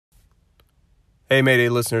Hey, Mayday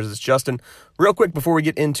listeners, it's Justin. Real quick before we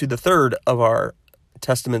get into the third of our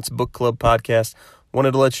Testaments Book Club podcast,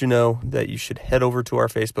 wanted to let you know that you should head over to our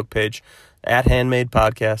Facebook page at Handmade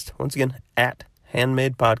Podcast. Once again, at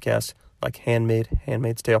Handmade Podcast, like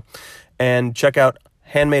Handmaid's Tale. And check out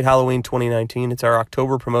Handmade Halloween 2019. It's our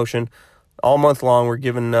October promotion. All month long, we're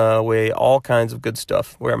giving away all kinds of good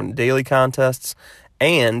stuff. We're having daily contests.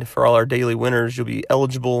 And for all our daily winners, you'll be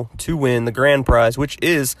eligible to win the grand prize, which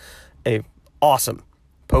is a awesome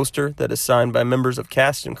poster that is signed by members of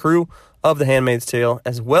cast and crew of The Handmaid's Tale,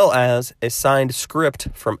 as well as a signed script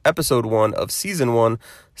from episode 1 of season 1,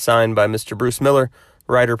 signed by Mr. Bruce Miller,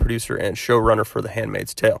 writer, producer, and showrunner for The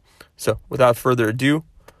Handmaid's Tale. So, without further ado,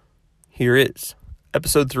 here is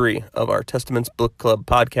episode 3 of our Testaments Book Club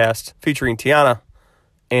podcast, featuring Tiana,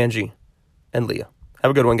 Angie, and Leah.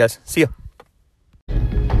 Have a good one, guys. See ya.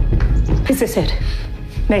 Is this it?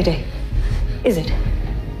 Mayday. Is it?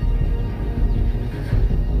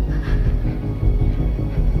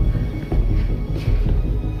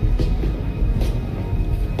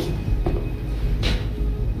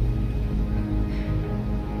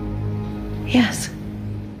 Yes.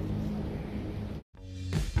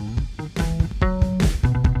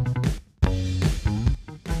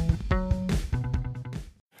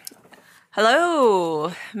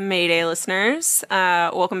 Hello, Mayday listeners.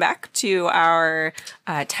 Welcome back to our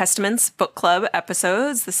Testaments Book Club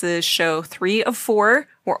episodes. This is show 3 of 4.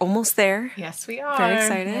 We're almost there. Yes, we are. Very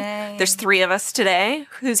excited. Yay. There's 3 of us today.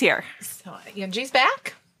 Who's here? So, Angie's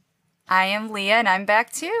back. I am Leah, and I'm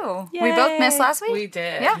back too. Yay. We both missed last week. We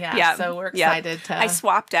did. Yeah. Yeah. So we're excited to. I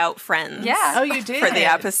swapped out friends. Yeah. Oh, you did? For the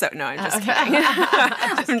episode. No, I'm just kidding.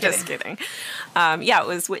 I'm just kidding. It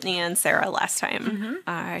was Whitney and Sarah last time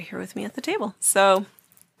here with me at the table. So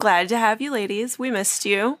glad to have you ladies. We missed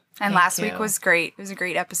you. And Thank last you. week was great. It was a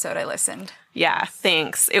great episode. I listened. Yeah,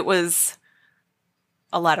 thanks. It was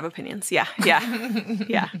a lot of opinions. Yeah.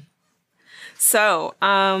 Yeah. So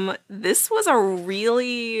this was a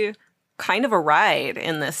really kind of a ride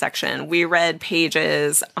in this section. We read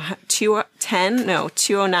pages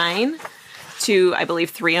 209 to, I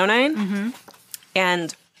believe, 309.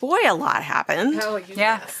 And boy, a lot happened. Oh, Yeah.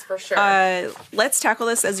 yes, for sure. Let's tackle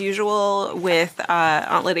this as usual with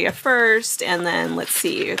Aunt Lydia first. And then let's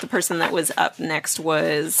see, the person that was up next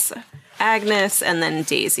was Agnes and then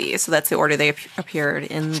Daisy. So that's the order they appeared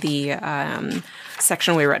in the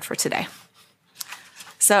section we read for today.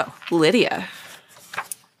 So, Lydia,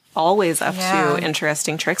 always up Yeah. to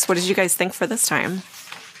interesting tricks. What did you guys think for this time?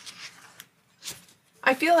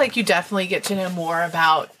 I feel like you definitely get to know more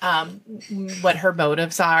about what her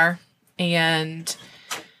motives are and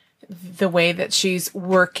the way that she's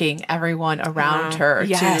working everyone around her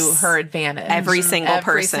yes. to her advantage. Every single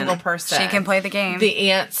person. She can play the game.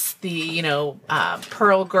 The aunts, the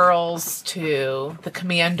Pearl girls to the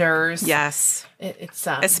commanders. Yes. It's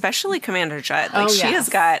Especially Commander Judd. Like, Oh, she yes. has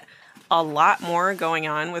got a lot more going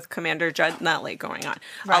on with Commander Judd. Not like going on.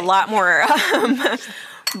 Right. A lot more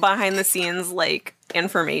behind the scenes, like,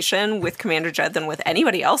 information with Commander Judd than with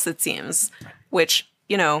anybody else, it seems. Which,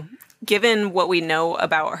 given what we know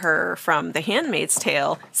about her from The Handmaid's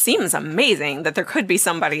Tale, seems amazing that there could be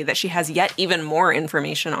somebody that she has yet even more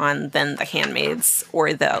information on than the handmaids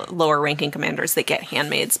or the lower ranking commanders that get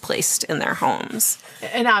handmaids placed in their homes.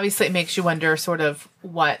 And obviously it makes you wonder sort of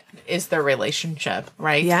what is their relationship,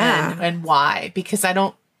 right? Yeah. And why? Because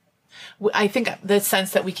I think the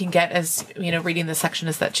sense that we can get as, reading this section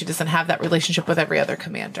is that she doesn't have that relationship with every other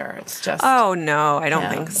commander. It's just... Oh, no, I don't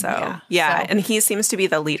Yeah, think so. yeah, Yeah, so- and he seems to be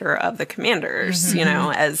the leader of the commanders,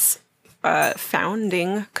 as a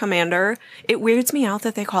founding commander. It weirds me out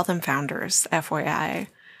that they call them founders, FYI.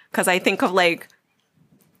 Because I think of, like,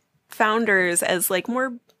 founders as, like,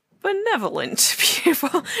 more benevolent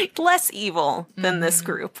people, less evil than this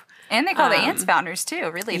group. and they call the ants founders too,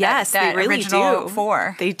 really. Yes, that they really original do.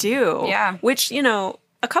 4. They do. Yeah. Which,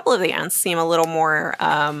 a couple of the ants seem a little more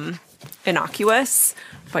innocuous.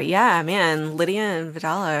 But yeah, man, Lydia and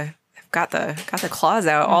Vidala have got the claws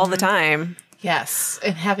out all the time. Yes.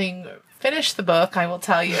 And having finished the book, I will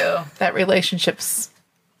tell you that relationship's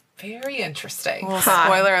very interesting. Well,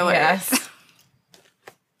 spoiler alert. Yes.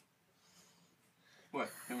 What?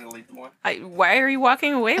 You want me to leave the wine? Why are you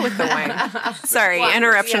walking away with the wine? Sorry,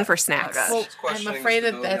 interruption Yeah. for snacks. Well, I'm questioning afraid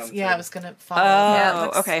that stability that's, on yeah, food. I was going to follow. Oh, Yeah,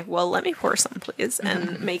 let's- okay. Well, let me pour some, please,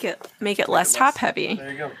 and make it less top heavy.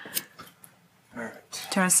 There you go. All right. Do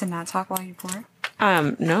you want us to not talk while you pour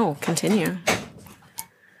it? No, continue.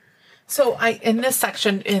 So in this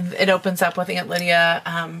section, it opens up with Aunt Lydia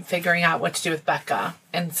figuring out what to do with Becca.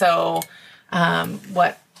 And so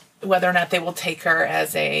whether or not they will take her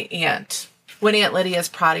as a aunt when Aunt Lydia is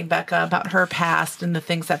prodding Becca about her past and the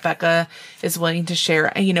things that Becca is willing to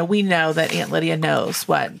share, you know, we know that Aunt Lydia knows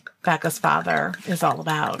what Becca's father is all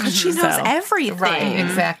about. Because she knows everything. Right,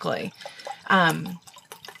 exactly.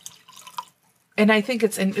 And I think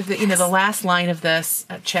it's in the last line of this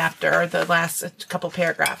chapter, the last couple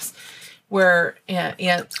paragraphs, where Aunt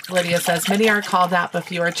Lydia says, "Many are called out, but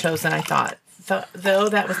few are chosen, I thought. Though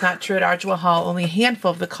that was not true at Ardua Hall, only a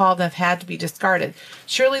handful of the called have had to be discarded.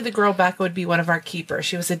 Surely the girl Becca would be one of our keepers.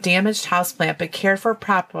 She was a damaged houseplant, but cared for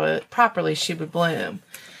properly, she would bloom."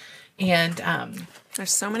 And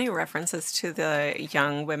there's so many references to the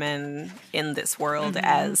young women in this world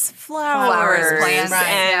as flowers, plants, right,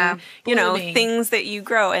 and you know, blooming. things that you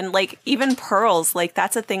grow, and like even pearls, like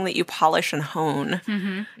that's a thing that you polish and hone.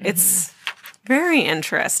 It's very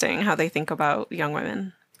interesting how they think about young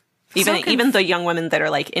women, even the young women that are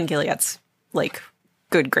like in Gilead's like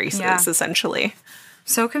good graces, essentially.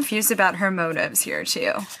 So confused about her motives here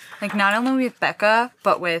too, like not only with Becca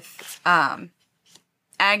but with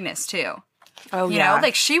Agnes too. Oh, you know,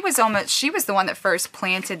 like she was the one that first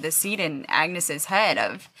planted the seed in Agnes's head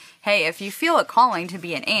of, hey, if you feel a calling to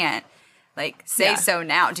be an aunt, like say so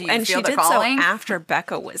now. Do you and feel she the did calling? so after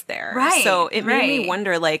Becca was there, Right? So it made me right.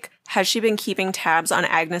 wonder, like, has she been keeping tabs on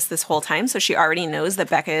Agnes this whole time? So she already knows that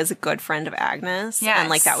Becca is a good friend of Agnes, and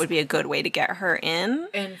like that would be a good way to get her in.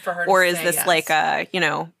 And for her, or to is say this yes. like a, you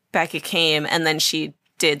know, Becca came and then she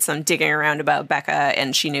did some digging around about Becca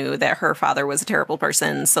and she knew that her father was a terrible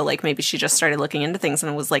person. So like maybe she just started looking into things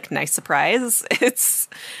and was like, nice surprise. It's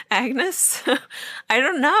Agnes. I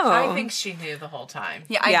don't know. I think she knew the whole time.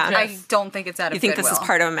 Yeah, Yeah. I don't think it's out of You think this is goodwill.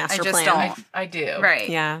 part of a master I just plan? don't. I do. Right.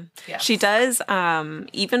 Yeah. Yes. She does,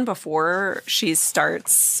 even before she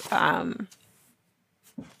starts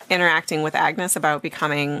interacting with Agnes about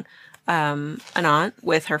becoming an aunt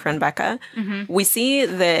with her friend Becca, we see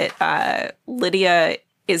that Lydia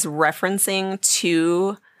is referencing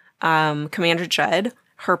to Commander Judd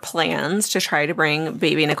her plans to try to bring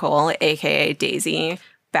baby Nicole, aka Daisy,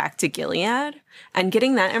 back to Gilead. And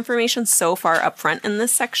getting that information so far up front in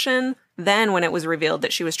this section, then when it was revealed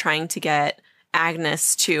that she was trying to get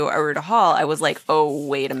Agnes to Ardua Hall, I was like, oh,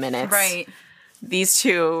 wait a minute. Right. These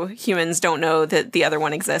two humans don't know that the other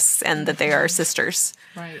one exists and that they are sisters.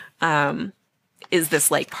 Right. Is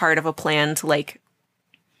this like part of a plan to like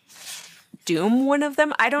doom one of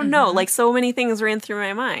them? I don't know. Like so many things ran through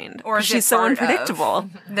my mind. Or is she's it so part of unpredictable.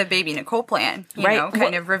 The baby Nicole plan, you Right. know,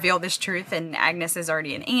 kind of reveal this truth, and Agnes is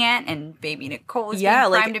already an aunt, and baby Nicole is Yeah,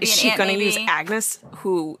 being primed like to be is an she aunt. going to maybe. use Agnes,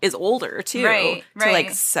 who is older too, Right, to like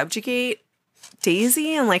right. subjugate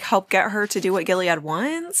Daisy and like help get her to do what Gilead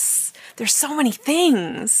wants? There's so many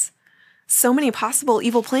things. So many possible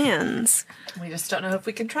evil plans. We just don't know if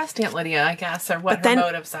we can trust Aunt Lydia, I guess, or what But then- her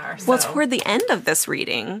motives are. Well, so. toward the end of this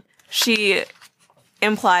reading, she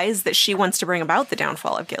implies that she wants to bring about the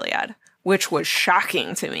downfall of Gilead, which was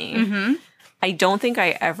shocking to me. I don't think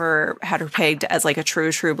I ever had her pegged as like a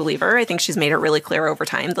true believer. I think she's made it really clear over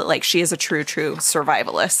time that like she is a true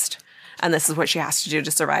survivalist. And this is what she has to do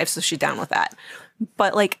to survive. So she's down with that.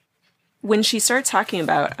 But like when she starts talking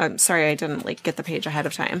about, I'm sorry, I didn't like get the page ahead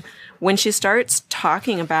of time. When she starts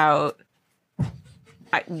talking about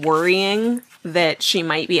worrying that she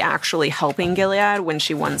might be actually helping Gilead when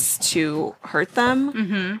she wants to hurt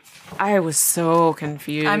them, I was so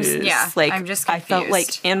confused. I'm just I felt like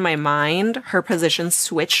confused. in my mind, her position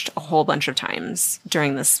switched a whole bunch of times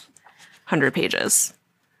during this 100 pages.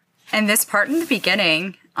 And this part in the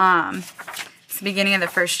beginning, it's the beginning of the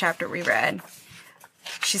first chapter we read.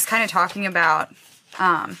 She's kind of talking about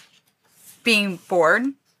being bored,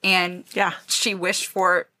 and Yeah. she wished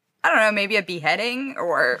for, I don't know, maybe a beheading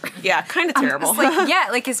or Yeah, kind of terrible. It's like, yeah,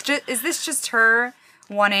 like is this just her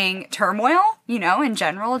wanting turmoil, you know, in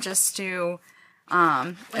general, just to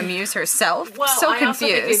amuse herself? Well, so I also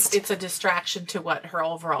think confused. it's a distraction to what her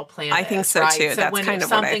overall plan is. I think so, right? too. So That's when kind of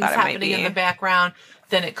what I something's thought it might happening be. in the background,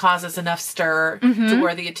 then it causes enough stir to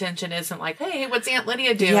where the attention isn't like, hey, what's Aunt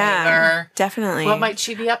Lydia doing? Yeah, Or definitely. what might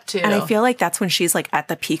she be up to? And I feel like that's when she's like at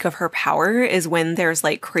the peak of her power is when there's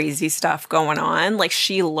like crazy stuff going on. Like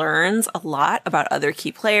she learns a lot about other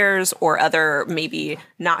key players or other maybe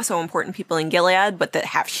not so important people in Gilead, but that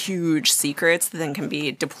have huge secrets that then can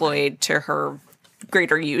be deployed to her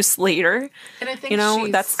greater use later. And I think You know,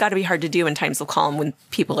 she's that's got to be hard to do in times of calm when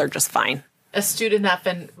people are just fine. astute enough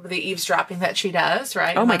in the eavesdropping that she does,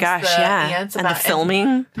 right? Oh my amongst gosh, the yeah. aunts And the about-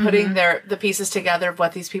 filming. putting the pieces together of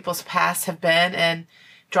what these people's past have been and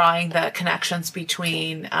drawing the connections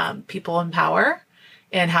between people in power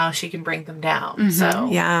and how she can bring them down. So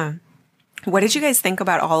Yeah. What did you guys think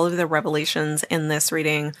about all of the revelations in this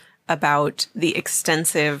reading about the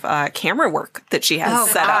extensive camera work that she has Oh,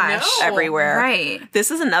 set gosh. up everywhere. Right.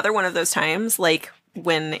 This is another one of those times, like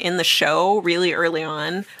when in the show, really early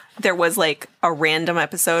on, there was like a random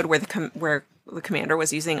episode where where the commander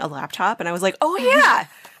was using a laptop, and I was like, oh yeah.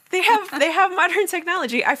 They have modern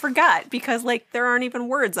technology. I forgot because like there aren't even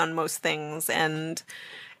words on most things, and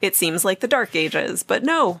it seems like the Dark Ages. But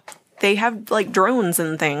no, they have like drones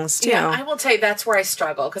and things too. Yeah, I will tell you that's where I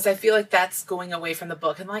struggle because I feel like that's going away from the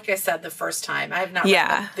book. And like I said the first time, I have not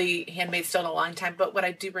read The Handmaid's Tale in a long time, but what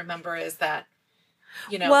I do remember is that,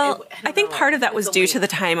 you know, well, I think part of that was due to the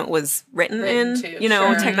time it was written in. to, You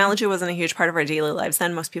know, sure. technology wasn't a huge part of our daily lives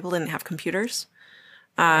then. Most people didn't have computers.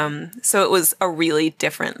 So it was a really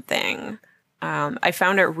different thing. I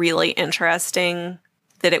found it really interesting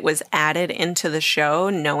that it was added into the show,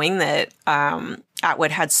 knowing that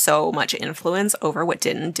Atwood had so much influence over what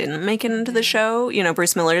didn't make it into the show. You know,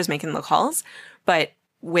 Bruce Miller is making the calls, but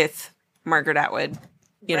with Margaret Atwood,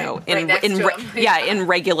 you know, right next to him. in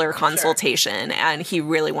regular consultation, and he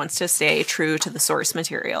really wants to stay true to the source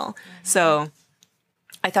material. So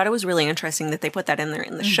I thought it was really interesting that they put that in there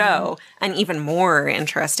in the show, and even more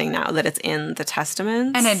interesting now that it's in the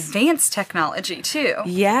Testaments. And advanced technology too.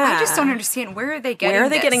 Yeah. I just don't understand, where are they getting where are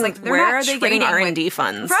they this? getting Like, they're where not are they getting trading with- R&D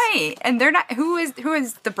funds? Right. And they're not, who is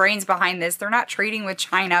the brains behind this? They're not trading with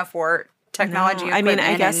China for technology. I mean,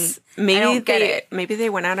 I equipment, guess and maybe I don't get it. maybe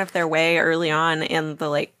they went out of their way early on in the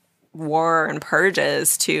like war and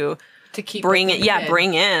purges to keep bring what it, they yeah, did.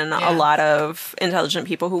 bring in a lot of intelligent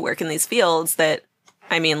people who work in these fields that,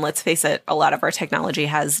 I mean, let's face it, a lot of our technology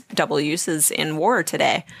has double uses in war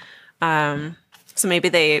today. So maybe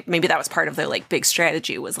that was part of their like big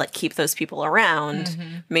strategy, was like keep those people around,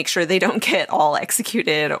 make sure they don't get all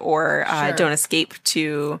executed or don't escape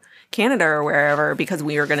to Canada or wherever, because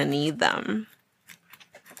we are going to need them.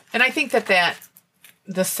 And I think that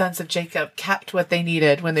the sons of Jacob kept what they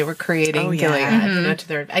needed when they were creating yeah. Gilead.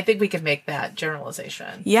 You know, I think we can make that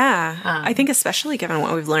generalization. Yeah. I think especially given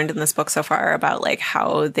what we've learned in this book so far about like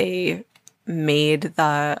how they made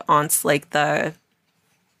the aunts like the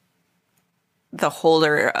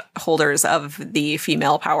holders of the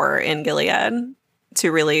female power in Gilead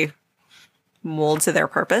to really mold to their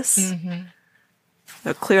purpose.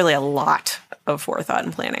 So clearly a lot of forethought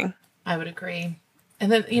and planning. I would agree.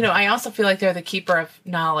 And then, you know, I also feel like they're the keeper of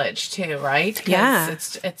knowledge too, right? 'Cause Yeah.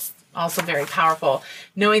 It's also very powerful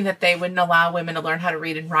knowing that they wouldn't allow women to learn how to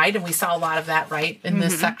read and write. And we saw a lot of that, right, in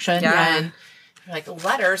this section. Yeah. And you're like,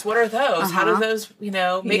 letters, what are those? How do those, you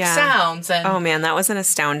know, make Yeah. sounds? And Oh man, that was an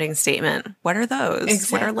astounding statement. What are those?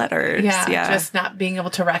 What are letters? Yeah, just not being able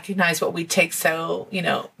to recognize what we take so, you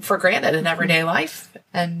know, for granted in everyday life.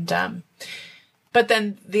 And, but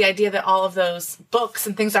then the idea that all of those books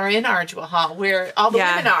and things are in Ardua Hall, where all the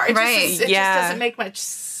Yeah, women are. It right, just doesn't make much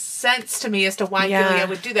sense to me as to why Yeah. Gilead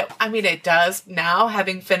would do that. I mean, it does now,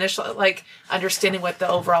 having finished, like, understanding what the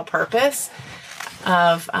overall purpose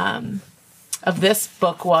of this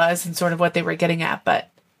book was and sort of what they were getting at. But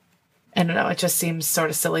I don't know, it just seems sort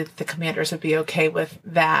of silly that the commanders would be okay with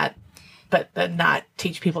that, but then not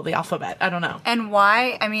teach people the alphabet. I don't know. And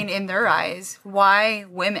why, I mean, in their eyes, why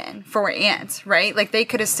women for ants, right? Like, they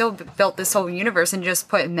could have still built this whole universe and just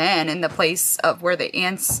put men in the place of where the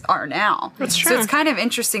ants are now. That's So true. it's kind of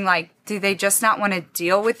interesting, like, do they just not want to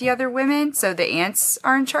deal with the other women, so the ants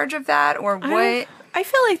are in charge of that, or what? I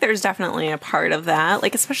feel like there's definitely a part of that,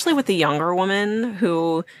 like especially with the younger women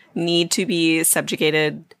who need to be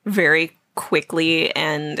subjugated very quickly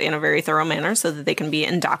and in a very thorough manner so that they can be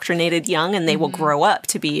indoctrinated young and they will grow up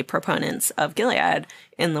to be proponents of Gilead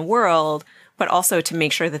in the world, but also to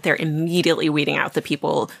make sure that they're immediately weeding out the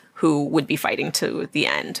people who would be fighting to the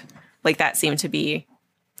end. Like that seemed to be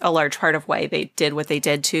a large part of why they did what they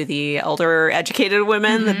did to the elder educated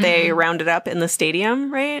women that they rounded up in the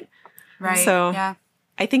stadium, right? Right, So yeah.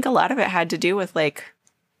 I think a lot of it had to do with like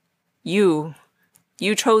you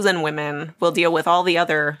chosen women will deal with all the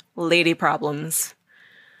other lady problems.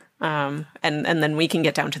 And then we can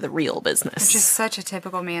get down to the real business. Just such a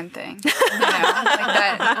typical man thing. You know?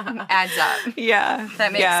 Like, that adds up. Yeah.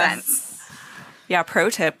 That makes sense. Yeah,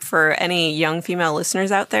 pro tip for any young female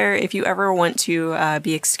listeners out there, if you ever want to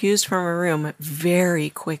be excused from a room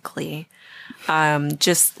very quickly,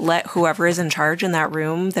 just let whoever is in charge in that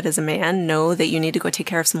room that is a man know that you need to go take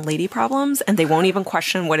care of some lady problems, and they won't even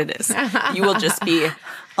question what it is. You will just be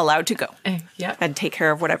allowed to go and take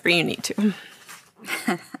care of whatever you need to.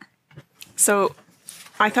 So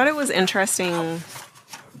I thought it was interesting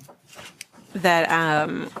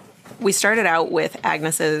that we started out with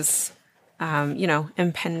Agnes's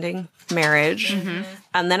impending marriage.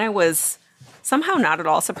 And then I was somehow not at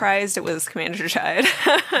all surprised it was Commander Judd.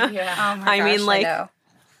 Yeah. Oh my I gosh, mean, like, know.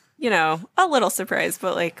 you know, a little surprised,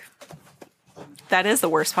 but like, that is the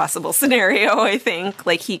worst possible scenario, I think.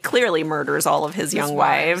 Like, he clearly murders all of his young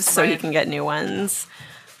wives so he right. can get new ones.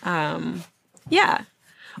 Yeah.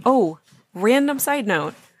 Oh, random side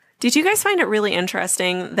note. Did you guys find it really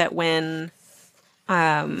interesting that when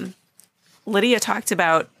Lydia talked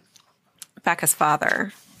about Becca's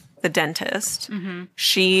father, the dentist,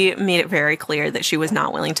 she made it very clear that she was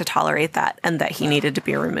not willing to tolerate that and that he needed to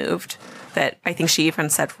be removed. That I think she even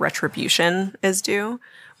said retribution is due.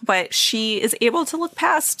 But she is able to look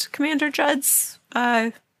past Commander Judd's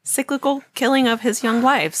cyclical killing of his young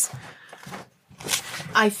wives.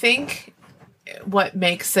 I think what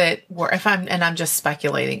makes it work, I'm just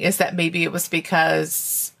speculating, is that maybe it was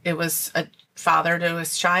because it was a father to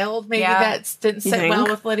his child, maybe that didn't sit well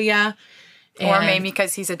with Lydia. Or And- maybe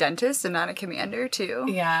because he's a dentist and not a commander too.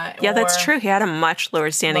 Yeah. Yeah, that's or- true. He had a much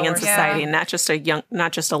lower standing in Lower- society, Yeah.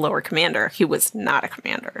 not just a lower commander. He was not a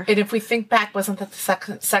commander. And if we think back, wasn't that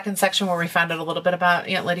the second section where we found out a little bit about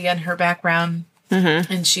Aunt Lydia and her background?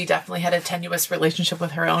 Mm-hmm. And she definitely had a tenuous relationship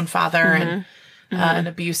with her own father and an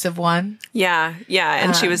abusive one. Yeah,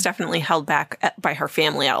 and she was definitely held back by her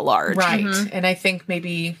family at large. Right. And I think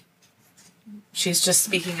maybe she's just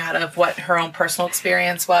speaking out of what her own personal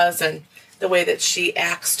experience was and the way that she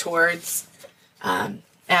acts towards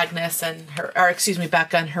Agnes and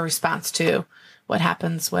Becca and her response to what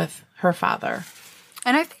happens with her father.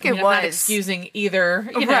 And I think I mean, it I'm not was. excusing either,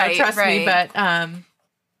 Right, trust me, right. but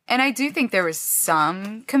And I do think there was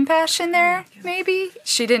some compassion there, maybe.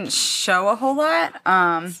 She didn't show a whole lot.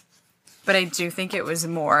 But I do think it was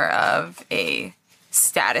more of a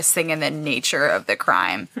status thing and the nature of the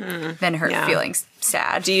crime than her feeling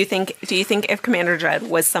sad. Do you think if Commander Judd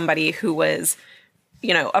was somebody who was,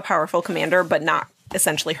 you know, a powerful commander but not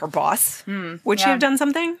essentially her boss, would she yeah. have done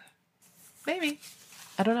something? maybe.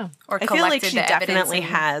 I don't know. Or I feel like collected she the evidence definitely and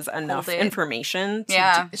has enough pulled it. information to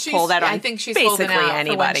Yeah. pull that on I think she's basically holding out for when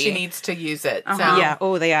anybody. she needs to use it. So. Yeah.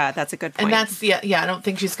 Oh, yeah. That's a good point. And that's I don't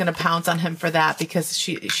think she's going to pounce on him for that because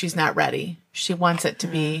she's not ready. She wants it to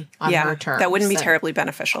be on her terms. that wouldn't be and- terribly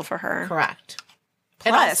beneficial for her. correct.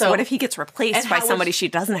 Plus, what if he gets replaced and by how would somebody she- she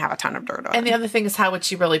doesn't have a ton of dirt on? And the other thing is, how would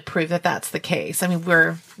she really prove that that's the case? I mean,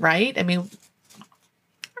 we're right. I mean,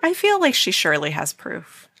 I feel like she surely has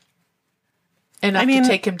proof. enough mean- to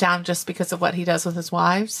take him down just because of what he does with his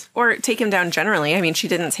wives. Or take him down generally. I mean, she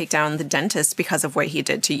didn't take down the dentist because of what he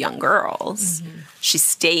did to young girls. She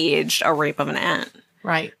staged a rape of an aunt.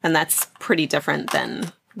 Right. And that's pretty different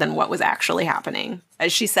than what was actually happening.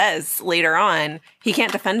 As she says later on, he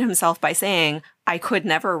can't defend himself by saying, I could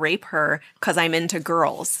never rape her because I'm into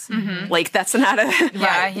girls. Like, that's not a...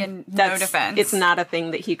 Yeah, he had no that's- defense. It's not a thing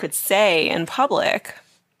that he could say in public.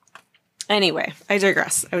 Anyway, I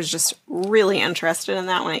digress. I was just really interested in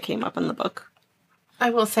that when it came up in the book. I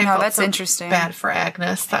will say, I No, felt that's so interesting. Bad for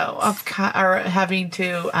Agnes, though, of or having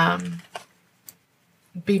to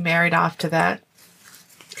be married off to that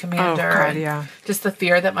commander. Oh, God, and yeah. Just the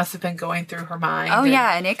fear that must have been going through her mind. Oh,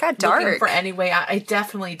 yeah, and it got Looking dark. for any way out. I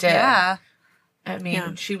definitely did. Yeah. I mean,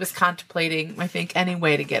 Yeah. she was contemplating, I think, any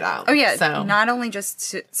way to get out. Oh, yeah. So Not only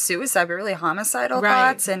just suicide, but really homicidal Right.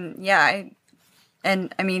 thoughts. And, yeah,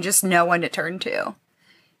 I mean, just no one to turn to.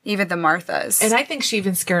 Even the Marthas. And I think she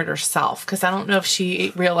even scared herself because I don't know if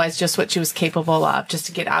she realized just what she was capable of just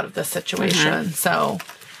to get out of this situation. So,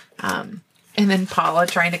 and then Paula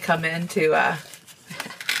trying to come in to,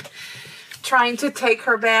 trying to take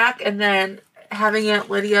her back and then having Aunt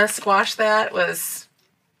Lydia squash that was,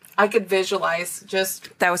 I could visualize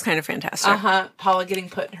just, That was kind of fantastic. Paula getting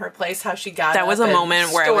put in her place, how she got That was up a and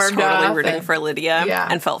moment where I was stormed totally off rooting and- for Lydia Yeah.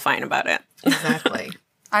 and felt fine about it. Exactly.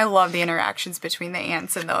 I love the interactions between the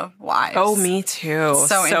aunts and the wives. Oh, me too.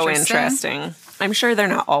 So interesting. I'm sure they're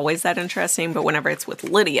not always that interesting, but whenever it's with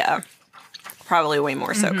Lydia, probably way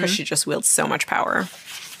more so because she just wields so much power.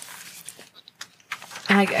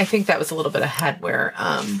 And I think that was a little bit ahead where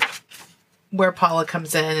Paula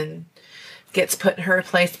comes in and gets put in her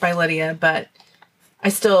place by Lydia, but I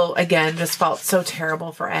still, again, just felt so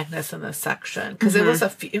terrible for Agnes in this section because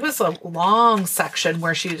it was a long section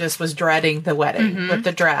where she just was dreading the wedding with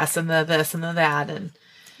the dress and the this and the that, and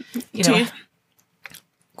you know,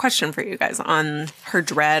 Question for you guys on her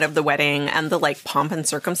dread of the wedding and the like pomp and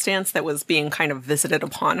circumstance that was being kind of visited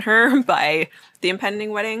upon her by the impending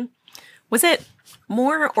wedding. Was it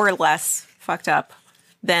more or less fucked up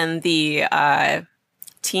than the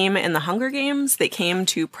team in the Hunger Games that came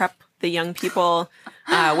to prep the young people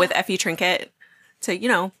with Effie Trinket to, you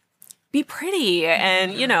know, be pretty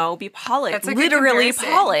and, you know, be polished, That's a good literally comparison.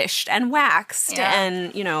 polished and waxed Yeah.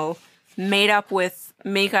 and, you know, made up with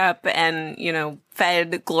makeup and,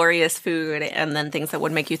 fed glorious food and then things that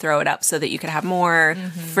would make you throw it up so that you could have more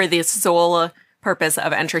for the sole purpose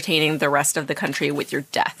of entertaining the rest of the country with your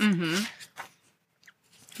death.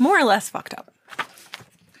 More or less fucked up.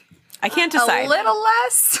 I can't decide. A little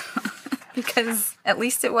less, because at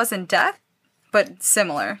least it wasn't death, but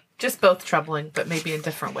similar. Just both troubling, but maybe in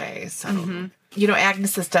different ways. So,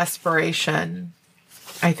 Agnes's desperation,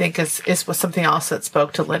 I think, was something else that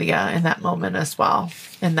spoke to Lydia in that moment as well.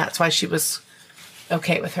 And that's why she was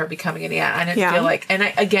okay with her becoming an aunt. I didn't feel like, and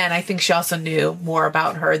I think she also knew more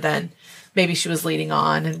about her than maybe she was leading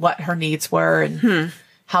on and what her needs were and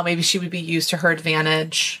how maybe she would be used to her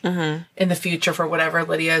advantage in the future for whatever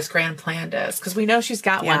Lydia's grand plan is. Because we know she's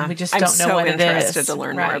got one. We just don't know what it is. I'm so interested to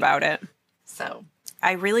learn more about it. So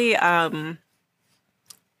I really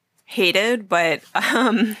hated, but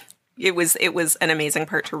it was an amazing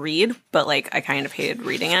part to read. But I kind of hated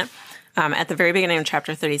reading it. At the very beginning of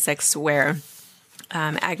chapter 36, where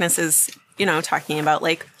Agnes is, talking about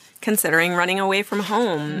considering running away from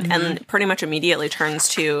home, and pretty much immediately turns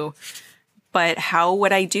to, but how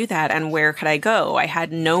would I do that and where could I go? I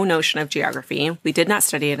had no notion of geography. We did not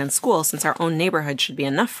study it in school since our own neighborhood should be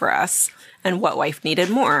enough for us. And what wife needed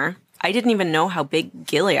more? I didn't even know how big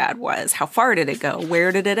Gilead was. How far did it go?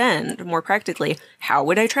 Where did it end? More practically, how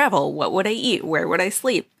would I travel? What would I eat? Where would I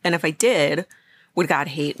sleep? And if I did, would God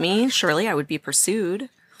hate me? Surely I would be pursued.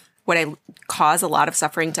 Would I cause a lot of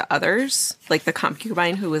suffering to others, like the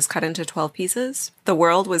concubine who was cut into 12 pieces? The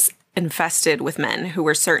world was infested with men who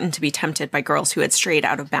were certain to be tempted by girls who had strayed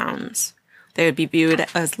out of bounds. They would be viewed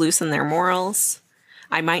as loose in their morals.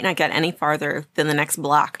 I might not get any farther than the next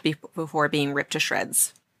block before being ripped to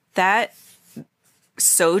shreds. That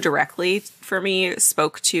so directly, for me,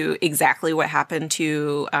 spoke to exactly what happened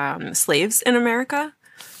to slaves in America.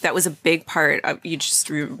 That was a big part of, you just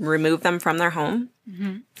remove them from their home,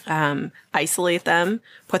 isolate them,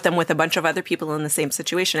 put them with a bunch of other people in the same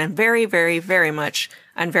situation, and very, very, very much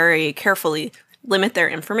and very carefully limit their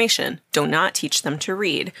information. Do not teach them to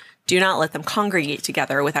read. Do not let them congregate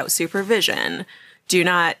together without supervision. Do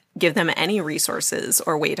not give them any resources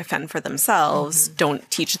or way to fend for themselves. Don't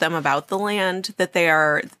teach them about the land that they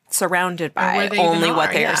are surrounded by, only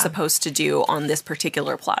what they are supposed to do on this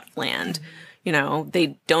particular plot of land.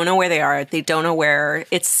 They don't know where they are. They don't know where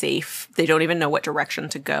it's safe. They don't even know what direction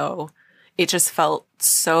to go. It just felt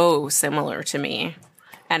so similar to me.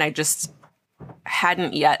 And I just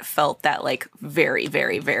hadn't yet felt that very,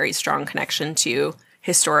 very, very strong connection to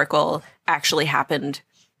historical, actually happened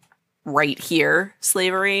right here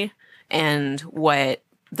slavery and what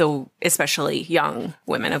the especially young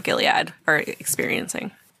women of Gilead are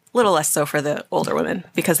experiencing. A little less so for the older women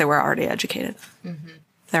because they were already educated.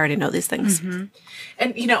 They already know these things.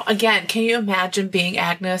 And, again, can you imagine being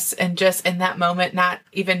Agnes and just in that moment not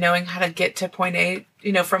even knowing how to get to point A,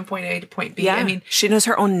 from point A to point B? Yeah. I mean, she knows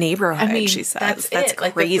her own neighborhood, she says. That's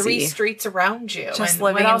crazy. crazy. The 3 streets around you. Just and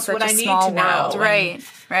living what in else such would a I need small to know? world.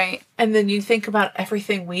 Right. And then you think about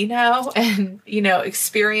everything we know and,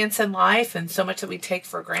 experience in life and so much that we take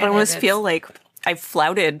for granted. I almost feel like I've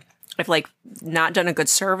flouted. I've not done a good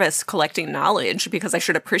service collecting knowledge because I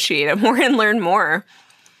should appreciate it more and learn more.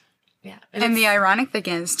 Yeah. And the ironic thing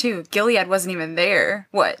is, too, Gilead wasn't even there,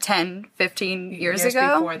 10, 15 years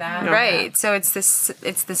ago? Before that. Right. So it's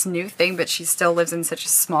this new thing, but she still lives in such a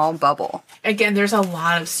small bubble. Again, there's a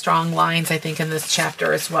lot of strong lines, I think, in this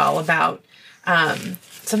chapter as well about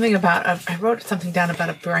something about, I wrote something down about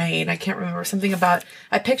a brain. I can't remember. Something about,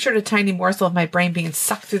 I pictured a tiny morsel of my brain being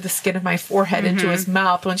sucked through the skin of my forehead into his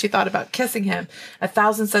mouth when she thought about kissing him.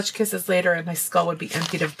 1,000 such kisses later and my skull would be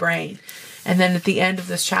emptied of brain. And then at the end of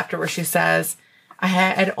this chapter where she says, I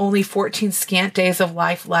had only 14 scant days of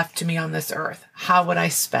life left to me on this earth. How would I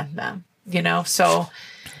spend them? So...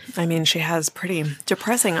 I mean, she has pretty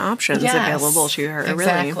depressing options available to her,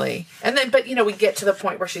 exactly. really. And then, but, we get to the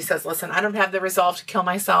point where she says, listen, I don't have the resolve to kill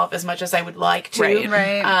myself as much as I would like to.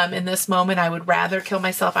 Right. In this moment, I would rather kill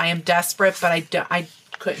myself. I am desperate, but I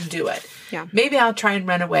couldn't do it. Yeah. Maybe I'll try and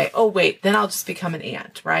run away. Oh, wait, then I'll just become an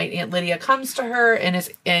aunt, right? Aunt Lydia comes to her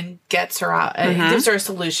and gets her out, and gives her a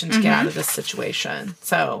solution to get out of this situation.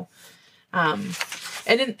 So, and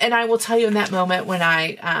I will tell you in that moment when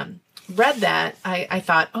I read that, I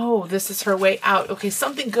thought, oh, this is her way out. Okay,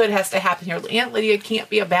 something good has to happen here. Aunt Lydia can't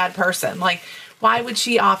be a bad person. Why would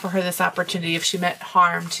she offer her this opportunity if she meant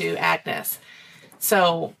harm to Agnes?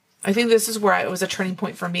 So I think this is where it was a turning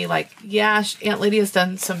point for me. Aunt Lydia's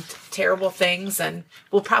done some terrible things and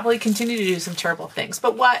will probably continue to do some terrible things.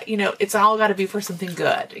 But it's all got to be for something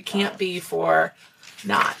good. It can't be for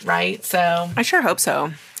not, right? So I sure hope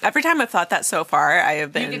so. Every time I've thought that so far, I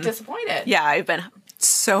have been... you get disappointed. Yeah, I've been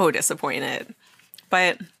so disappointed.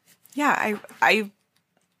 But yeah,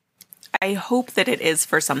 I hope that it is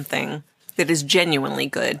for something that is genuinely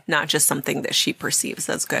good, not just something that she perceives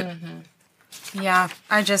as good. Mm-hmm. Yeah,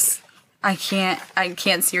 I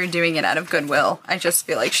can't see her doing it out of goodwill. I just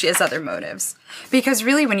feel like she has other motives. Because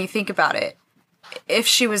really, when you think about it, if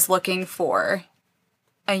she was looking for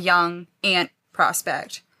a young aunt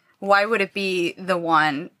prospect, why would it be the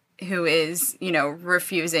one who is,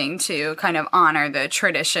 refusing to kind of honor the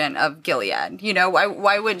tradition of Gilead?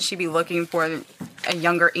 Why wouldn't she be looking for a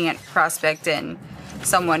younger aunt prospect in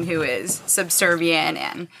someone who is subservient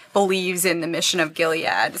and believes in the mission of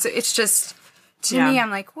Gilead? So it's just, to me,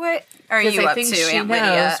 I'm like, what are you up to, Aunt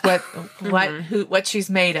Lydia? What she's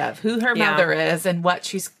made of, who her mother is, and what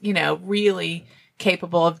she's, really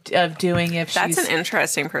capable of doing if That's an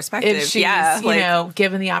interesting perspective. If she's,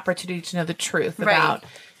 given the opportunity to know the truth about,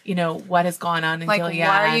 what has gone on in Gilead.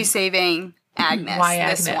 Why are you saving Agnes? Why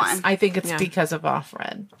Agnes? This one? I think it's because of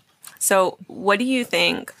Offred. So what do you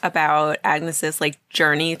think about Agnes's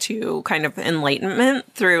journey to kind of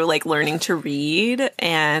enlightenment through learning to read,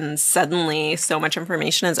 and suddenly so much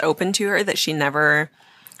information is open to her that she never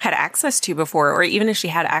had access to before, or even if she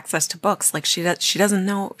had access to books, she didn't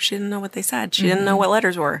know what they said. She didn't know what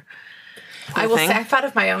letters were. I will say, I thought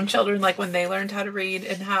of my own children, when they learned how to read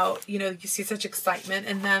and how, you see such excitement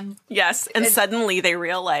in them. Yes, and suddenly they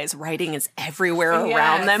realize writing is everywhere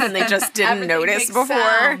around them, and they just didn't notice before.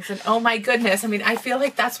 Sounds, and oh my goodness. I mean, I feel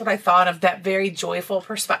like that's what I thought of, that very joyful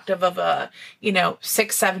perspective of a,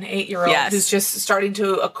 6, 7, 8-year-old who's just starting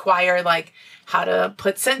to acquire, how to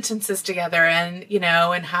put sentences together and,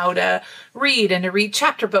 and how to read and to read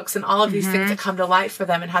chapter books and all of these things that come to life for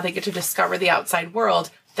them and how they get to discover the outside world.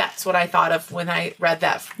 That's what I thought of when I read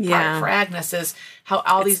that part for Agnes, is how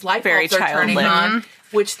all these light bulbs are turning on,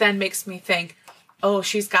 which then makes me think, oh,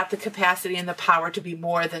 she's got the capacity and the power to be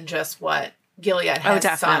more than just what Gilead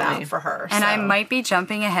has sought out for her. And I might be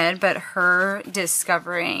jumping ahead, but her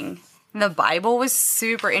discovering the Bible was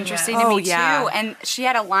super interesting to me too. And she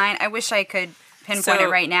had a line, I wish I could pinpoint it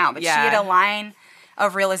right now, but she had a line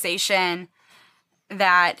of realization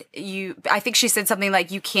that I think she said something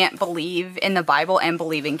like, you can't believe in the Bible and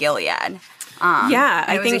believe in Gilead. I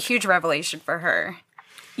think it was a huge revelation for her.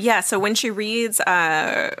 Yeah, so when she reads, what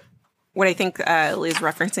I think Lee's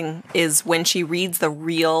referencing is when she reads the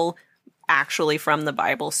real, actually from the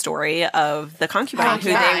Bible story of the concubine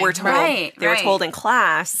who they were told, were told in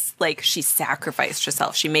class, she sacrificed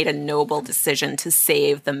herself. She made a noble decision to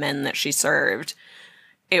save the men that she served.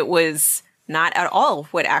 It was not at all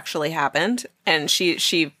what actually happened, and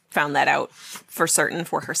she found that out for certain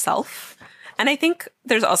for herself. And I think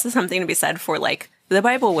there's also something to be said for the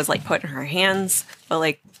Bible was put in her hands,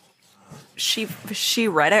 but she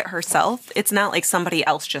read it herself. It's not like somebody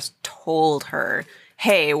else just told her,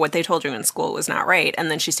 hey, what they told you in school was not right,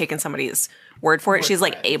 and then she's taken somebody's word for it. She's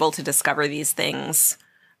able to discover these things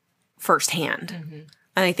firsthand.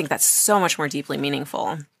 And I think that's so much more deeply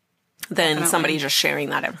meaningful than somebody just sharing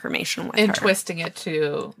that information with her. And twisting it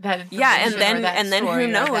to that information. Yeah, and then who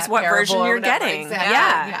knows what version you're getting.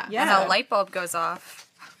 Exactly. Yeah. And a light bulb goes off.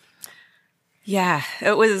 Yeah,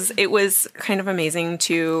 it was kind of amazing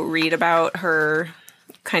to read about her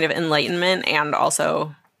kind of enlightenment, and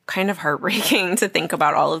also kind of heartbreaking to think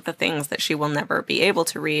about all of the things that she will never be able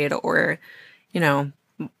to read or,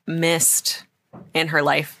 missed in her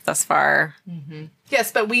life thus far.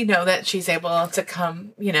 Yes, but we know that she's able to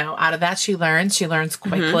come, out of that. She learns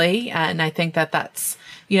quickly. And I think that that's,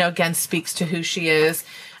 again, speaks to who she is.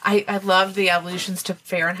 I love the allusions to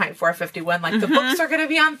Fahrenheit 451. The books are going to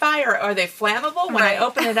be on fire. Are they flammable? When I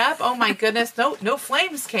open it up, oh my goodness, no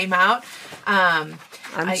flames came out. I'm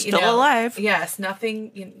still alive. Yes,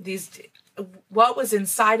 nothing, what was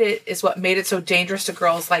inside it is what made it so dangerous to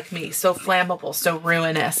girls like me, so flammable, so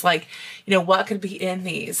ruinous. What could be in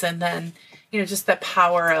these? And then, just the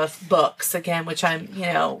power of books again, which I'm,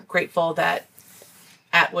 grateful that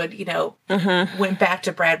Atwood, went back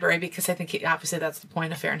to Bradbury, because I think obviously that's the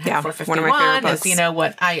point of Fahrenheit 451. One of my favorite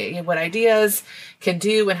books. What ideas can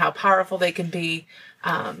do and how powerful they can be,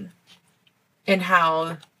 and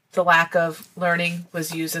how the lack of learning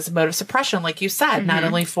was used as a mode of suppression, like you said, not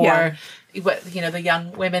only for the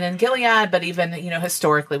young women in Gilead, but even,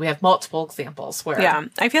 historically, we have multiple examples where. Yeah.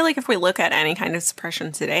 I feel like if we look at any kind of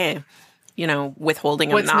suppression today,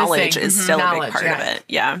 withholding of knowledge is still a big part of it.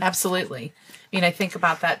 Yeah. Absolutely. I think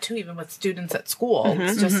about that too, even with students at school.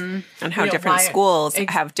 It's just, and how different schools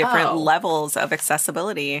have different levels of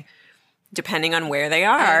accessibility. depending on where they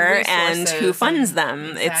are and who resources funds them.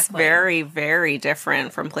 Exactly. It's very, very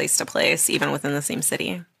different from place to place, even within the same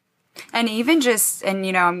city. And even just, and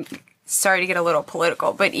I'm sorry to get a little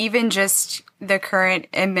political, but even just the current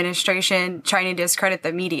administration trying to discredit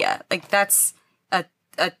the media, like that's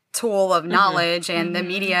a tool of knowledge, and the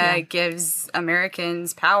media gives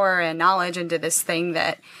Americans power and knowledge into this thing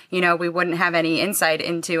that, we wouldn't have any insight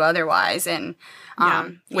into otherwise. And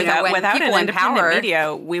without when an people in independent power,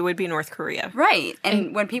 media, we would be North Korea. right?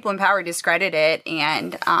 And when people in power discredit it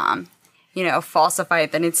and falsify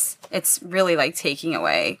it, then it's really like taking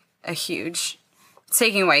away power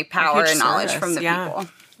and knowledge service, from the people.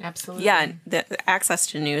 Absolutely. Yeah, the access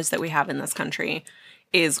to news that we have in this country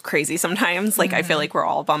is crazy sometimes. Like, I feel like we're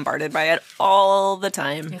all bombarded by it all the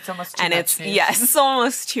time. It's almost too and much it's news. Yes, it's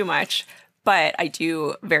almost too much. But I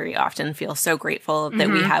do very often feel so grateful that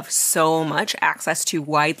we have so much access to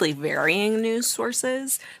widely varying news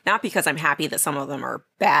sources. Not because I'm happy that some of them are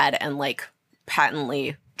bad and like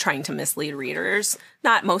patently trying to mislead readers.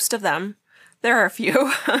 Not most of them. There are a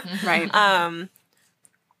few. Right.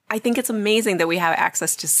 I think it's amazing that we have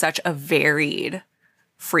access to such a varied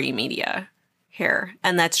free media here.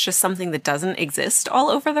 And that's just something that doesn't exist all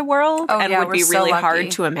over the world and would we're be so really lucky.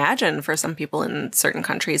 hard to imagine for some people in certain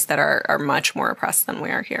countries that are much more oppressed than we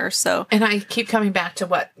are here. So And I keep coming back to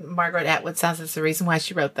what Margaret Atwood says is the reason why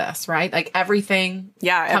she wrote this, right? Like everything.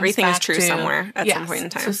 yeah, comes everything is back true to- somewhere at some yes, point in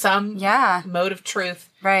time. to some Yeah. mode of truth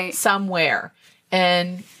Right. somewhere.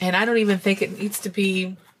 And I don't even think it needs to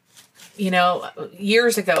be,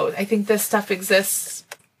 years ago. I think this stuff exists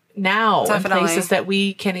now Definitely. in places that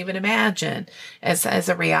we can't even imagine as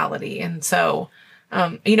a reality. And so,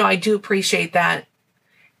 I do appreciate that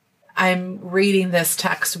I'm reading this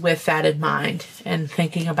text with that in mind and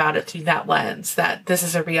thinking about it through that lens, that this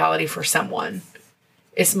is a reality for someone.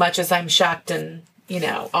 As much as I'm shocked and,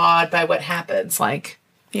 awed by what happens, like,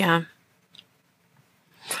 Yeah.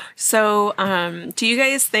 So, do you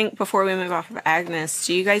guys think, before we move off of Agnes,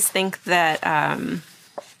 do you guys think that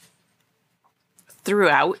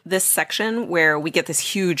throughout this section where we get this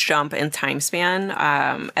huge jump in time span,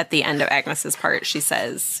 at the end of Agnes's part, she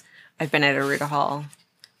says, I've been at Aruga Hall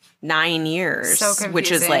 9 years, So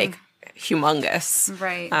which is confusing. like humongous.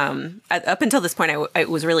 Right. Up until this point, it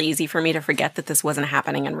was really easy for me to forget that this wasn't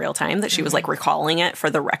happening in real time, that she was like recalling it for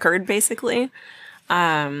the record, basically.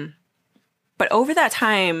 But over that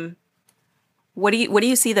time, what do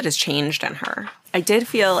you see that has changed in her? I did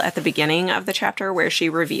feel at the beginning of the chapter where she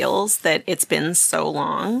reveals that it's been so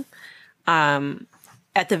long.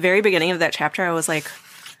 At the very beginning of that chapter, I was like,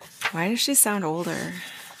 why does she sound older?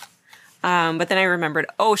 But then I remembered,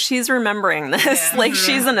 oh, she's remembering this. Like,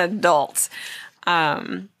 she's an adult.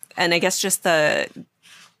 And I guess just the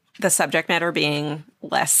subject matter being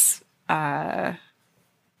less...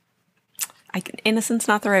 innocent's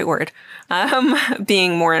not the right word.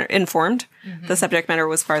 Being more informed. The subject matter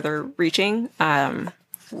was farther reaching.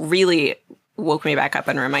 Really woke me back up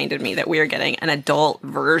and reminded me that we are getting an adult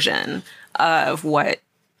version of what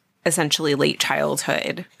essentially late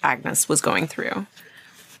childhood Agnes was going through.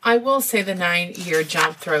 I will say the 9-year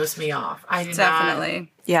jump throws me off. I do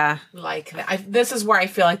Definitely. Yeah. not like that. This is where I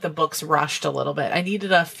feel like the book's rushed a little bit. I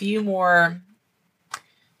needed a few more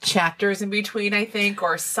chapters in between, I think,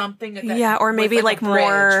 or something. That Yeah, or was maybe a like bridge,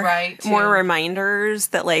 more right, more to reminders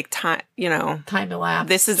that like time, time elapsed.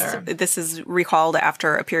 this is recalled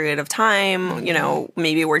after a period of time.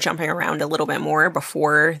 Maybe we're jumping around a little bit more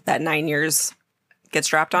before that 9 years gets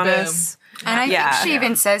dropped on Boom. us. And I Yeah. think she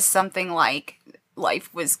even says something like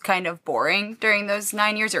life was kind of boring during those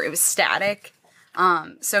 9 years, or it was static.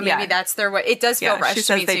 So maybe Yeah. that's their way. It does feel She rushed to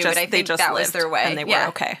says me too, but I think that was lived their way. and they Yeah. were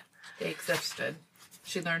okay. They existed.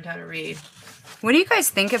 She learned how to read. What do you guys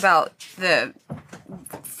think about the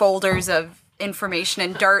folders of information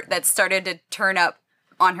and dirt that started to turn up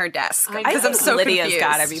on her desk? I Because I'm think so Lydia's confused.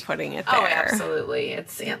 got to be putting it there. Oh, absolutely.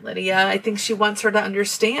 It's Aunt Lydia. I think she wants her to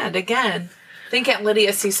understand. Again, I think Aunt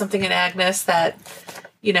Lydia sees something in Agnes that,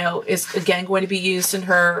 is again going to be used in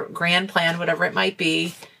her grand plan, whatever it might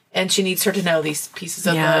be. And she needs her to know these pieces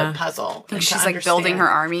of Yeah. the puzzle. and to She's like building understand. her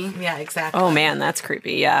army. Yeah, exactly. Oh man, that's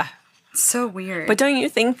creepy. Yeah. So weird. But don't you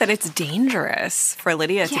think that it's dangerous for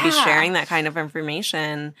Lydia to be Yeah. sharing that kind of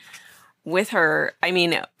information with her? I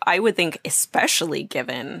mean, I would think, especially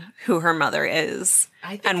given who her mother is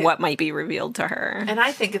I think and what might be revealed to her. And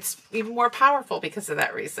I think it's even more powerful because of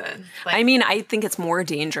that reason. Like, I mean, I think it's more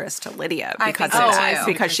dangerous to Lydia I because think of so, that,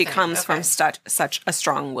 too. because she 100%, comes from okay. such a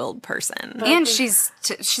strong-willed person. and she's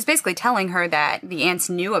basically telling her that the aunts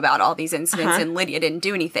knew about all these incidents and Lydia didn't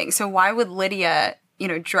do anything. So why would Lydia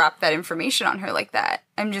drop that information on her like that.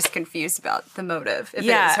 I'm just confused about the motive. If it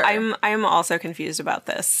Yeah, is her. I'm also confused about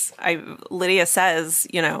this. Lydia says,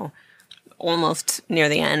 almost near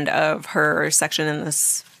the end of her section in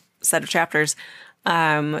this set of chapters,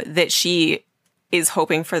 that she is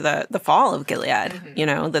hoping for the fall of Gilead,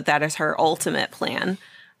 that is her ultimate plan.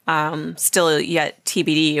 Still yet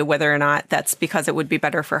TBD whether or not that's because it would be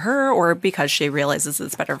better for her or because she realizes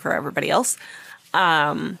it's better for everybody else.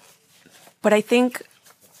 But I think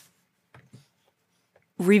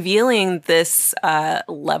revealing this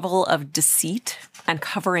level of deceit and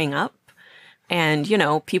covering up, and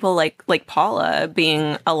people like Paula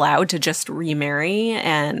being allowed to just remarry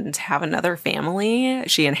and have another family.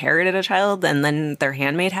 She inherited a child, and then their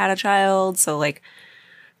handmaid had a child. So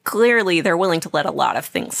clearly they're willing to let a lot of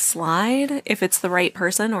things slide if it's the right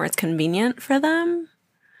person or it's convenient for them.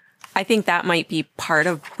 I think that might be part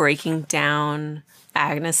of breaking down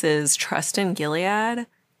Agnes's trust in Gilead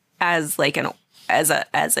as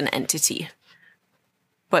an entity,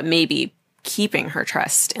 but maybe keeping her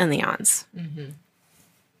trust in the Ons. Mm-hmm.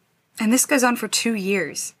 And this goes on for 2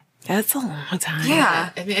 years. That's a long time. Yeah.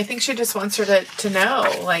 I mean, I think she just wants her to know,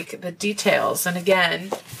 the details. And again,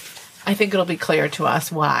 I think it'll be clear to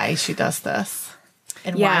us why she does this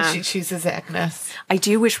and why she chooses Agnes. I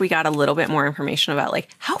do wish we got a little bit more information about,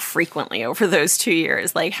 how frequently over those 2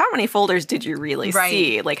 years, how many folders did you really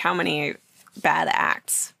see? How many bad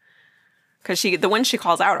acts? Because the ones she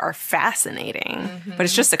calls out are fascinating, but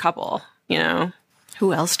it's just a couple,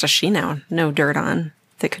 Who else does she know dirt on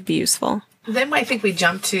that could be useful? Then I think we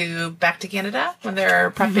jump back to Canada when they're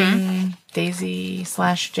prepping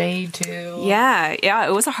Daisy/Jade to... Yeah.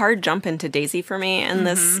 It was a hard jump into Daisy for me in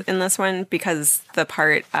this one because the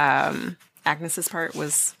part, Agnes's part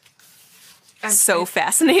was so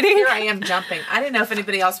fascinating. Here I am jumping. I didn't know if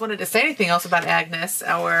anybody else wanted to say anything else about Agnes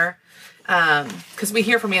or... because we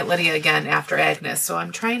hear from Aunt Lydia again after Agnes, so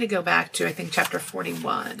I'm trying to go back to, I think, chapter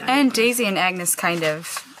 41. And Daisy and Agnes kind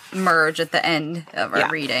of merge at the end of our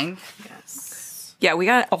reading. Yes. Yeah, we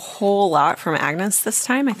got a whole lot from Agnes this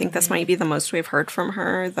time. I think this might be the most we've heard from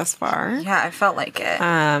her thus far. Yeah, I felt like it.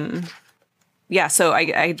 Yeah, so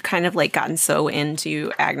I kind of gotten so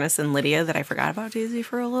into Agnes and Lydia that I forgot about Daisy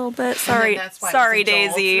for a little bit. Sorry,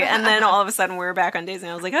 Daisy. And then all of a sudden we were back on Daisy,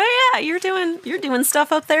 and I was like, oh yeah, you're doing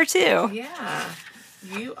stuff up there too. Yeah,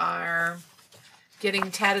 you are getting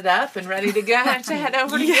tatted up and ready to go to head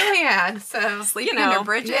over to Gilead. So Sleeping under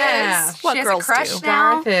bridges. Yeah. What she has girls a crush do.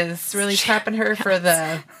 now. Gareth is really prepping her for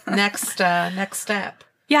the next step.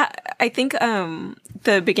 Yeah, I think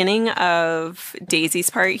the beginning of Daisy's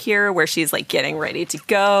part here, where she's getting ready to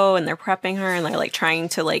go, and they're prepping her, and they're trying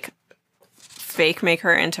to fake make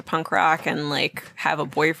her into punk rock and have a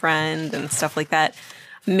boyfriend and stuff like that,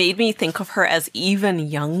 made me think of her as even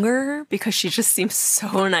younger because she just seems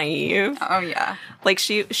so naive. Oh yeah,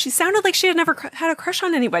 she sounded like she had never had a crush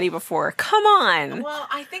on anybody before. Come on. Well,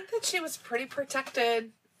 I think that she was pretty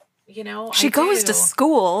protected. She goes to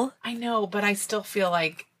school. I know, but I still feel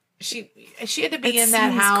like she had to be It in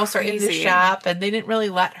that seems house or in the crazy. shop, and they didn't really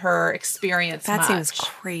let her experience That much. seems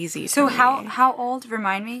crazy. So to me. how old?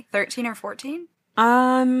 Remind me, 13 or 14?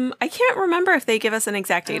 I can't remember if they give us an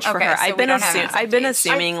exact age for Okay, her. so I've we been don't have an exact I've been age.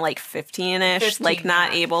 assuming 15-ish, 15,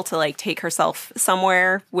 not yeah. able to take herself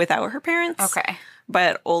somewhere without her parents. Okay.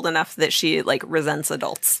 But old enough that she resents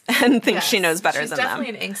adults and thinks she knows better than them. She's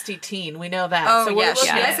definitely an angsty teen. We know that. Oh, so we're yeah, she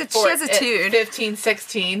looking has at she has a tune. 15,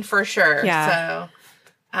 16 for sure. Yeah.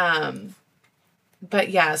 So, but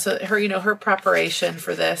yeah, so her preparation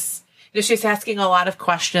for this, she's asking a lot of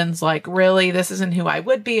questions really, this isn't who I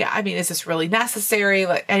would be. I mean, is this really necessary?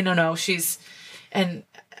 I don't know. And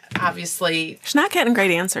obviously She's not getting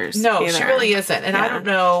great answers. no, either. she really isn't. And I Yeah. don't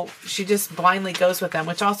know. She just blindly goes with them,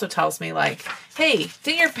 which also tells me hey,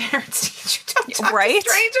 didn't your parents teach you don't talk Right? to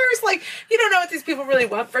strangers? You don't know what these people really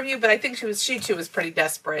want from you. But I think she too was pretty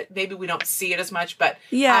desperate. Maybe we don't see it as much, but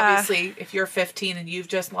Yeah. obviously if you're 15 and you've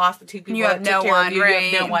just lost the two people You have that took no care of one, you,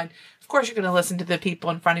 right? you have no one. Of course you're going to listen to the people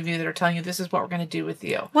in front of you that are telling you this is what we're going to do with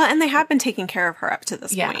you. Well, and they have been taking care of her up to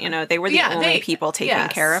this Yeah. point. They were the Yeah, only people taking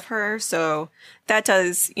yes. care of her. So that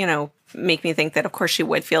does, make me think that, of course, she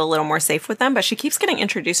would feel a little more safe with them. But she keeps getting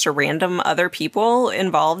introduced to random other people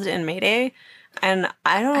involved in Mayday. And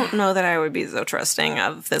I don't know that I would be so trusting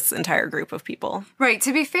of this entire group of people. Right.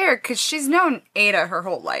 To be fair, because she's known Ada her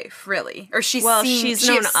whole life, really, or she's Well, seen, she's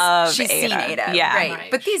known of she's Ada. seen Ada, Yeah. right.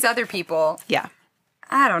 Right. But these other people, Yeah.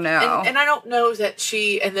 I don't know. And I don't know that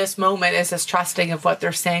she, in this moment, is as trusting of what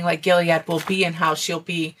they're saying, Gilead will be and how she'll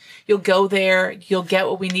be. You'll go there. You'll get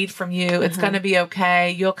what we need from you. It's going to be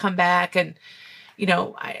okay. You'll come back. And,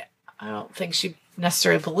 I don't think she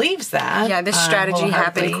necessarily believes that. Yeah, this strategy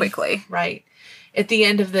happened wholeheartedly. quickly. Right. At the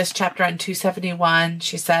end of this chapter on 271,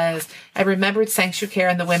 she says, I remembered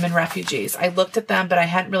Sanctuary and the women refugees. I looked at them, but I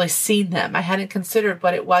hadn't really seen them. I hadn't considered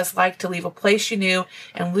what it was like to leave a place you knew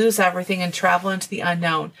and lose everything and travel into the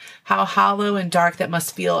unknown. How hollow and dark that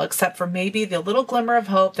must feel, except for maybe the little glimmer of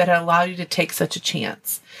hope that had allowed you to take such a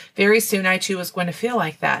chance. Very soon, I too was going to feel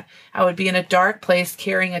like that. I would be in a dark place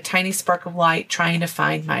carrying a tiny spark of light, trying to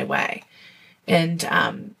find my way. And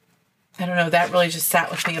I don't know, that really just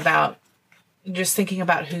sat with me about just thinking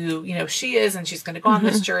about who, she is, and she's going to go on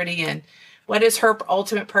this journey, and what is her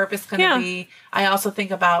ultimate purpose going to be. I also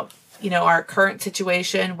think about, our current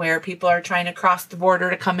situation where people are trying to cross the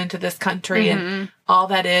border to come into this country, and all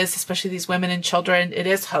that is, especially these women and children, it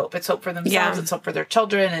is hope. It's hope for themselves. It's hope for their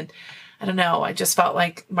children. And I don't know, I just felt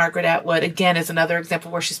like Margaret Atwood, again, is another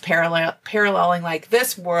example where she's paralleling like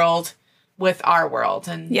this world with our world.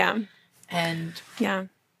 And Yeah.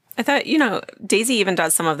 I thought, Daisy even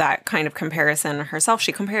does some of that kind of comparison herself.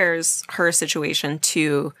 She compares her situation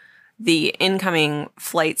to the incoming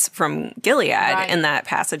flights from Gilead in that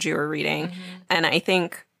passage you were reading. And I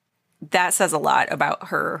think that says a lot about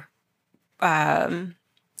her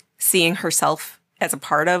seeing herself as a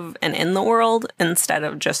part of and in the world instead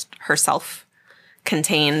of just herself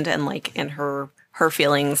contained and like in her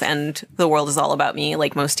feelings and the world is all about me,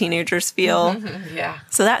 like most teenagers feel. Yeah.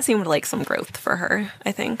 So that seemed like some growth for her,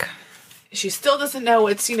 I think. She still doesn't know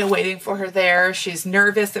what's, waiting for her there. She's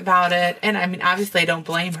nervous about it. And I mean, obviously I don't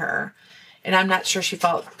blame her. And I'm not sure she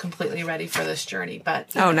felt completely ready for this journey,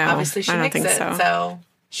 but obviously she makes it. So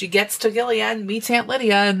she gets to Gilead, meets Aunt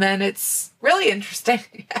Lydia, and then it's really interesting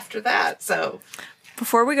after that. So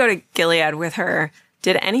before we go to Gilead with her,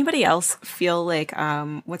 did anybody else feel like,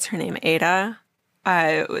 what's her name, Ada?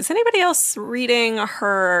 Was anybody else reading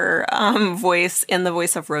her voice in the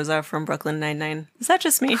voice of Rosa from Brooklyn Nine-Nine? Is that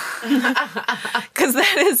just me? Because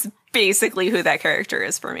that is basically who that character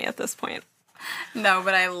is for me at this point. No,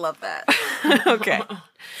 but I love that. Okay.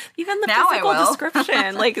 Even the Now I physical will.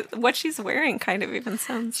 description, like what she's wearing kind of even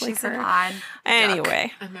sounds like She's her. an odd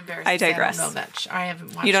Anyway, I'm embarrassed. I digress. I don't know that. I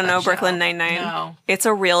haven't watched You don't that know show. Brooklyn Nine-Nine? No. It's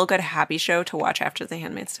a real good happy show to watch after The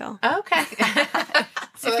Handmaid's Tale. Okay.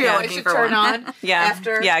 So If you're I looking should for turn one. on Yeah,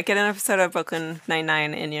 after. yeah. Get an episode of Brooklyn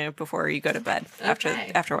Nine-Nine in you before you go to bed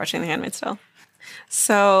Okay. after watching The Handmaid's Tale.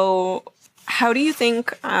 So, how do you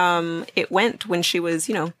think it went when she was,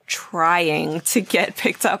 trying to get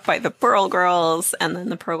picked up by the Pearl Girls, and then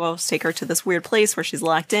the Pearl Girls take her to this weird place where she's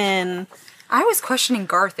locked in? I was questioning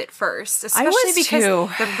Garth at first, especially was because too.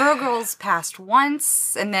 the Pearl Girls passed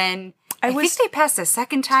once, and then I think they passed a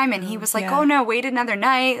second time, and he was like, Yeah. "Oh no, wait another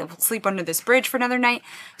night. We'll sleep under this bridge for another night."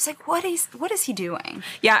 I was like, "What is he doing?"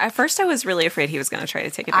 Yeah, at first I was really afraid he was going to try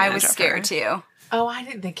to take advantage I was of her. scared too. Oh, I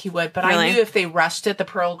didn't think he would, but Really? I knew if they rushed it, the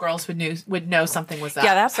Pearl Girls would know something was up.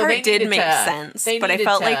 Yeah, that So part they did needed make to- sense, they but I needed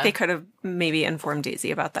felt to- like they could have maybe informed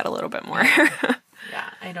Daisy about that a little bit more. Yeah,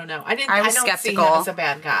 I don't know. I was don't skeptical. see him as a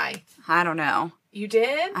bad guy. I don't know. You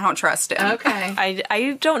did? I don't trust him. Okay.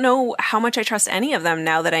 I don't know how much I trust any of them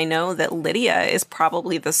now that I know that Lydia is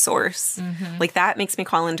probably the source. Like, that makes me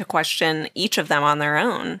call into question each of them on their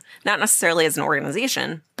own. Not necessarily as an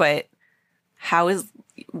organization, but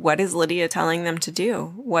what is Lydia telling them to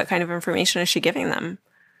do? What kind of information is she giving them?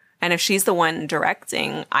 And if she's the one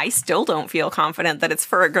directing, I still don't feel confident that it's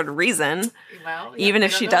for a good reason. Well, yeah, Even I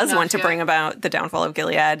if don't she know does enough want to yet. bring about the downfall of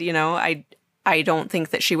Gilead, I don't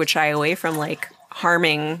think that she would shy away from like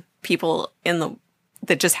harming people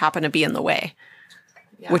that just happen to be in the way,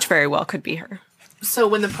 which very well could be her. So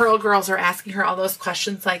when the Pearl Girls are asking her all those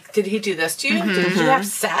questions, like, did he do this to you? Did you have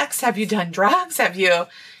sex? Have you done drugs? Have you,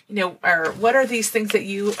 or what are these things that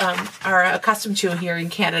you are accustomed to here in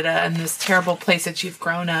Canada and this terrible place that you've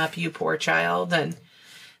grown up, you poor child? And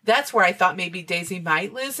that's where I thought maybe Daisy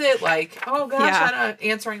might lose it. Like, oh gosh, Yeah. I'm not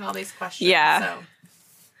answering all these questions. Yeah. So.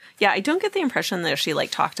 Yeah, I don't get the impression that she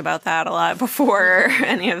like talked about that a lot before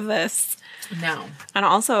any of this. No. And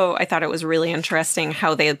also, I thought it was really interesting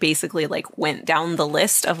how they basically like went down the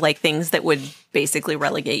list of like things that would basically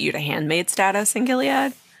relegate you to handmaid status in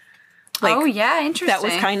Gilead. Like, Oh yeah, interesting. that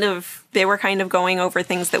was they were kind of going over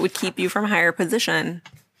things that would keep you from higher position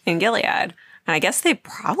in Gilead. And I guess they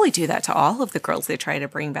probably do that to all of the girls they try to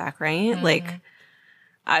bring back, right? Like,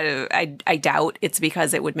 I doubt it's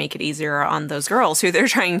because it would make it easier on those girls who they're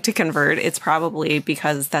trying to convert. It's probably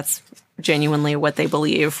because that's genuinely what they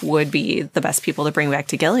believe would be the best people to bring back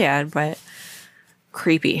to Gilead, but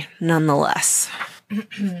creepy nonetheless.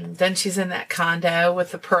 Then she's in that condo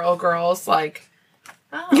with the Pearl Girls, like,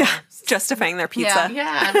 oh. Yeah, justifying their pizza.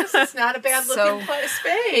 Yeah, this is not a bad looking So-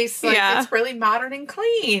 space. Like, Yeah. it's really modern and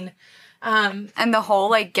clean. And the whole,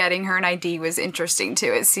 like, getting her an ID was interesting,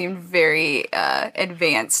 too. It seemed very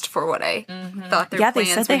advanced for what I thought their plans they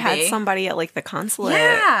said they would had be. somebody at like the consulate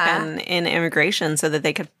Yeah. and in immigration so that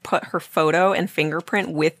they could put her photo and fingerprint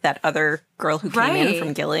with that other girl who came in Right.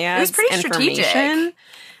 from Gilead. It was pretty strategic.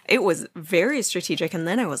 It was very strategic. And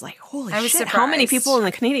then I was like, holy I was shit, how many surprised. people in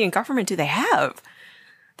the Canadian government do they have?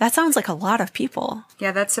 That sounds like a lot of people.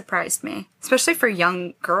 Yeah, that surprised me. Especially for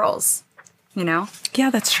young girls, you know, Yeah,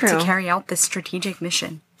 that's true. to carry out this strategic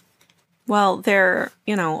mission. Well, they're,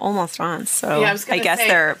 almost on. So Yeah, I was I gonna guess say-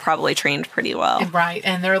 they're probably trained pretty well. Right.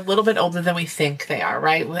 And they're a little bit older than we think they are,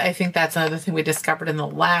 right? I think that's another thing we discovered in the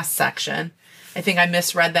last section. I think I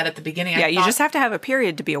misread that at the beginning. Yeah, I you thought- just have to have a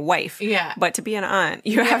period to be a wife. Yeah. But to be an aunt,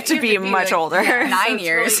 you have to you be much like, older. yeah, 9 it's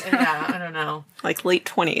years. really- yeah, I don't know. Like late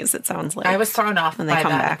 20s, it sounds like. I was thrown off When by they that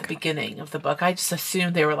come at back. the beginning of the book. I just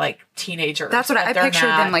assumed they were like teenagers. That's what but I they're pictured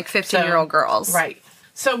them, not. like 15-year-old girls. Right.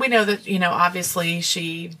 So we know that, obviously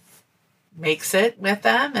she makes it with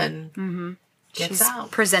them and gets She's out.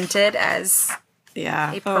 presented as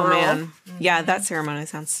Yeah. A Oh pearl. man. Yeah, that ceremony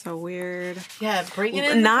sounds so weird. Yeah, bringing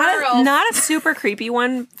in Not the pearls. not a super creepy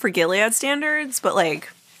one for Gilead standards, but like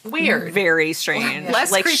Weird. very strange.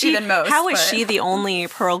 Less like creepy than most, How is but- she the only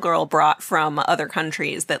pearl girl brought from other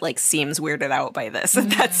countries that like seems weirded out by this?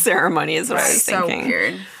 That ceremony is what I was so thinking.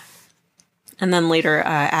 weird. And then later,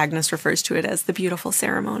 Agnes refers to it as the beautiful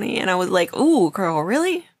ceremony, and I was like, "Ooh, girl,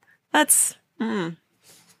 really? That's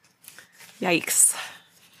yikes."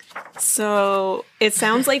 So it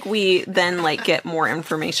sounds like we then like get more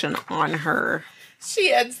information on her.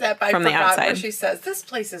 She ends that by From the forgot where outside. she says, "This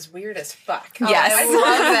place is weird as fuck." Yes. I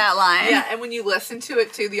love that line. Yeah, and when you listen to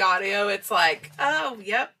it to the audio, it's like, oh,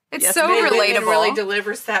 yep. It's Yes, so May Whitman relatable. really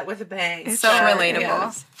delivers that with a bang. so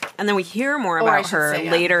relatable. And then we hear more Or I about should her say,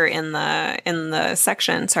 yeah. later in the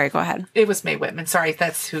section. Sorry, go ahead. It was Mae Whitman. Sorry,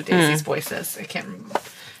 that's who Daisy's voice is. I can't remember.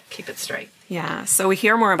 Keep it straight. Yeah, so we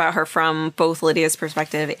hear more about her from both Lydia's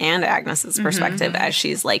perspective and Agnes's perspective as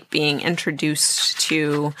she's like being introduced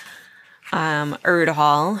to Erd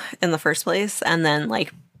Hall in the first place, and then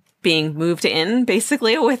like being moved in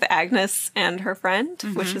basically with Agnes and her friend,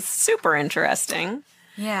 which is super interesting.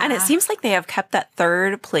 Yeah. And it seems like they have kept that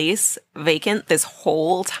third place vacant this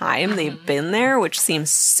whole time they've been there, which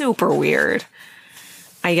seems super weird.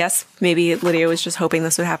 I guess maybe Lydia was just hoping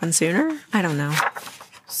this would happen sooner. I don't know.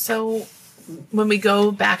 So when we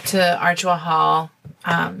go back to Ardua Hall,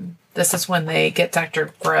 this is when they get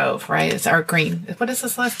Dr. Grove, right? It's our Green. What is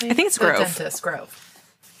his last name? I think it's The Grove. Dentist Grove.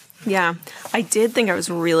 Yeah, I did think it was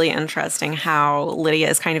really interesting how Lydia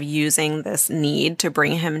is kind of using this need to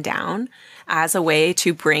bring him down as a way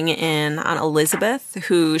to bring in on Elizabeth,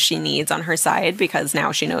 who she needs on her side because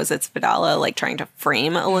now she knows it's Vidala, like trying to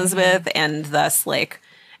frame Elizabeth and thus like,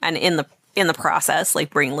 and in the process, like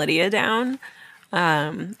bring Lydia down.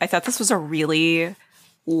 I thought this was a really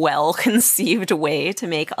well conceived way to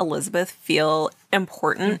make Elizabeth feel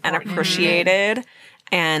important and appreciated.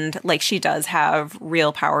 And like she does have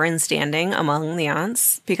real power and standing among the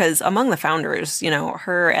aunts because among the founders,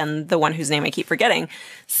 her and the one whose name I keep forgetting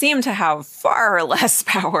seem to have far less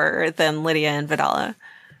power than Lydia and Vidala.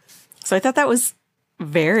 So I thought that was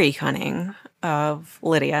very cunning of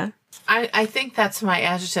Lydia. I think that's my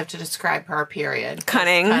adjective to describe her, period.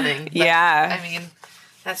 Cunning. But, Yeah. I mean,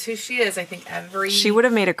 that's who she is. I think She would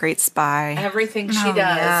have made a great spy. everything she Oh, does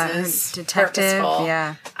yeah. is Detective. purposeful.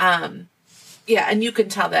 Yeah. Yeah, and you can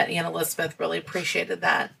tell that Anne Elizabeth really appreciated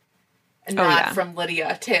that. And Oh, not yeah. from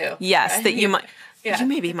Lydia, too. Yes, Right? that you might. Yeah. You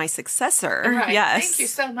may be my successor. Right. Yes. Thank you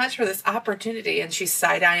so much for this opportunity. And she's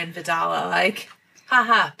side-eyeing Vidala like,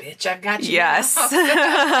 haha, bitch, I've got you. Yes. now."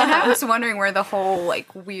 And I was wondering where the whole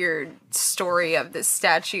like weird story of this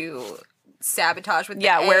statue sabotage with the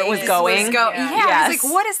Where it was eggs going. Yeah, I Yes. was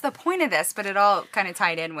like, what is the point of this? But it all kind of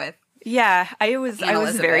tied in with Yeah, I was very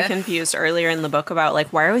Elizabeth. confused earlier in the book about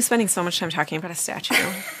like why are we spending so much time talking about a statue?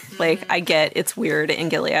 Like I get it's weird in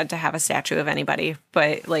Gilead to have a statue of anybody,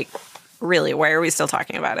 but like really, why are we still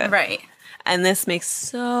talking about it? right. And this makes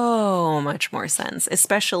so much more sense,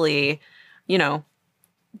 especially,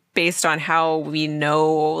 based on how we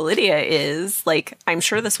know Lydia is. Like I'm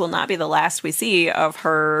sure this will not be the last we see of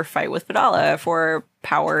her fight with Vidala for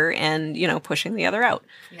power and, pushing the other out.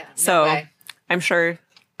 Yeah, no So way. I'm sure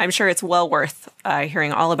it's well worth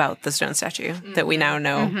hearing all about the stone statue that we now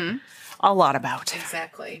know a lot about,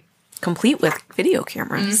 Exactly. complete with video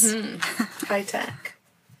cameras. High tech.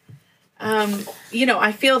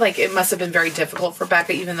 I feel like it must have been very difficult for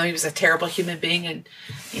Becca, even though he was a terrible human being and,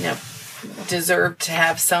 deserved to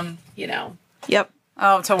have some, Yep.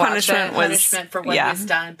 Oh, to watch Punishment it. was- punishment for what yeah. he's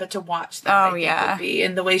done, but to watch that, Oh, I think yeah. would be,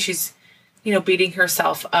 and the way she's beating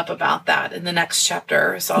herself up about that. And the next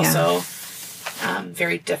chapter is also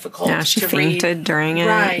very difficult Yeah, she to fainted read. during it.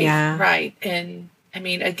 Right, Yeah. right. And I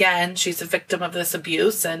mean, again, she's a victim of this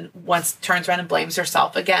abuse and once turns around and blames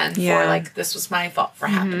herself again for Yeah. like, this was my fault for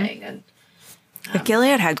happening. And If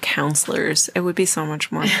Gilead had counselors, it would be so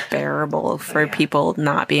much more bearable for people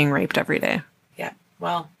not being raped every day. yeah,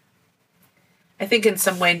 well, I think in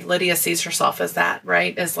some way Lydia sees herself as that,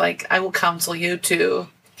 right? As like, I will counsel you to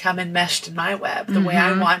come enmeshed in my web the way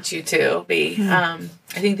I want you to be. I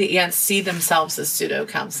think the aunts see themselves as pseudo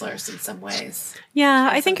counselors in some ways. Yeah,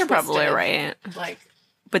 I think you're probably twisted. right. Like,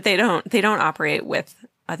 But they don't operate with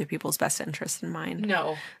other people's best interest in mind.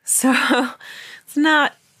 no. So it's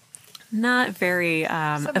not very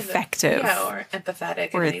Some of it- effective. or empathetic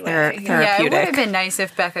Or in any they're- way. they're- Yeah, it would Therapeutic. have been nice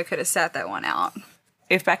if Becca could have sat that one out.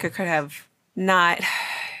 If Becca could have not,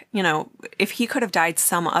 if he could have died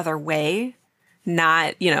some other way,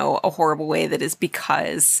 not, a horrible way that is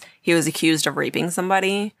because he was accused of raping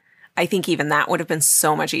somebody, I think even that would have been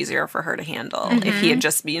so much easier for her to handle if he had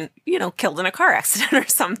just been, killed in a car accident or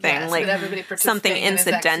something, Yes, like with everybody something participating in his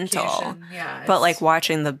incidental. execution. Yeah, But it's- like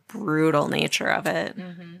watching the brutal nature of it,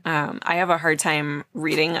 I have a hard time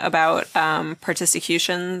reading about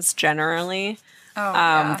persecutions generally. Oh,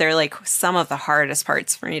 yeah. They're like some of the hardest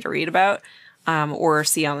parts for me to read about or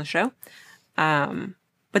see on the show.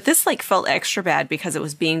 But this like felt extra bad because it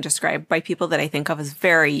was being described by people that I think of as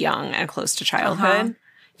very young and close to childhood,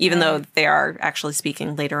 even though they are actually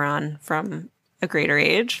speaking later on from a greater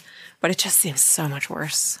age. But it just seems so much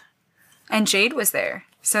worse. And Jade was there.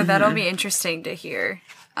 So that'll be interesting to hear.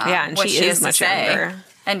 Yeah, and what she has is to much say. younger.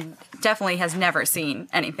 And definitely has never seen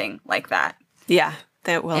anything like that. Yeah.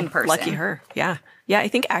 Well, In person. lucky her. Yeah. Yeah, I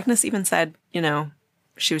think Agnes even said,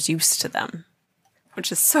 she was used to them,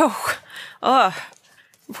 which is so,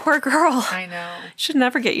 poor girl. I know. Should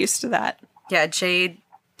never get used to that. Yeah,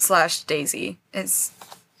 Jade/Daisy is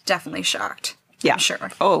definitely shocked. Yeah. I'm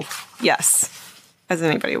sure. Oh, yes. As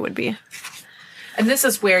anybody would be. And this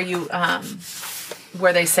is where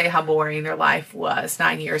where they say how boring their life was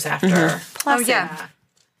 9 years after. Oh, yeah.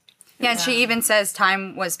 Yeah, and she even says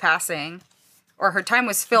time was passing, or her time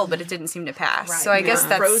was filled, but it didn't seem to pass. Right. So I guess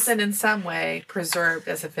that's frozen in some way, preserved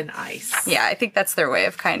as if in ice. Yeah, I think that's their way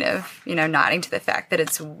of kind of, nodding to the fact that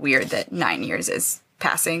it's weird that 9 years is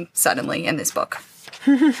passing suddenly in this book.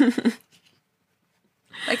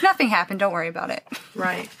 Like, nothing happened, don't worry about it.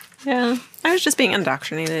 Right. Yeah. I was just being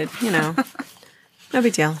indoctrinated, No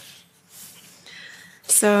big deal.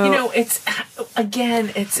 So,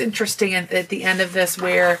 it's interesting at the end of this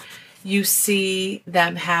where you see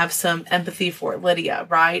them have some empathy for Lydia,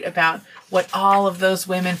 right? About what all of those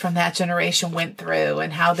women from that generation went through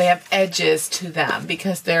and how they have edges to them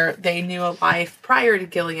because they knew a life prior to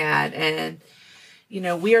Gilead and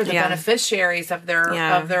we are the beneficiaries of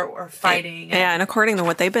their fighting. And according to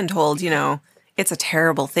what they've been told, it's a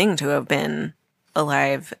terrible thing to have been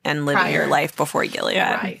alive and living your life before Gilead.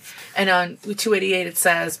 Right. And on 288 it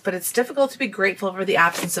says, but it's difficult to be grateful over the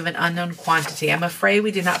absence of an unknown quantity. I'm afraid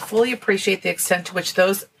we did not fully appreciate the extent to which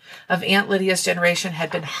those of Aunt Lydia's generation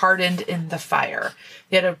had been hardened in the fire.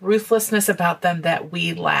 They had a ruthlessness about them that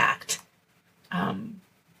we lacked. I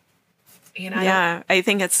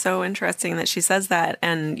think it's so interesting that she says that.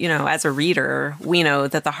 And, as a reader, we know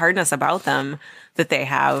that the hardness about them that they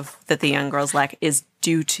have, that the young girls lack, is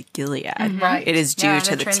due to Gilead. Right. It is due Yeah,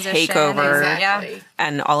 to the the transition, takeover Exactly.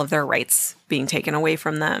 and all of their rights being taken away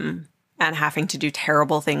from them and having to do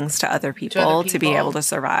terrible things to other people to be people. able to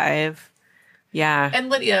survive. Yeah. And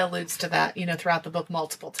Lydia alludes to that, throughout the book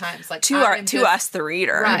multiple times. Like to us, the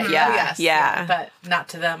reader. Right. Yeah. Yes, but not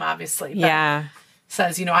to them, obviously. But Yeah.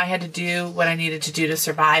 says, I had to do what I needed to do to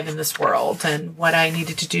survive in this world and what I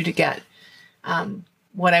needed to do to get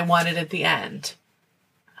what I wanted at the end.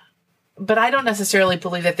 But I don't necessarily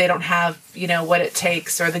believe that they don't have, what it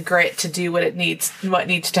takes or the grit to do what needs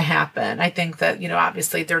to happen. I think that,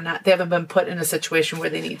 obviously they haven't been put in a situation where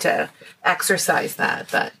they need to exercise that.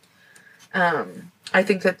 But I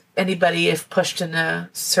think that anybody, if pushed in a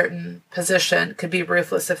certain position, could be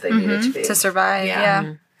ruthless if they needed to be. To survive, Yeah.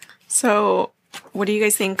 yeah. So, what do you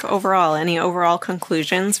guys think overall? Any overall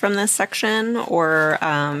conclusions from this section, or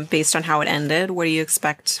based on how it ended, what do you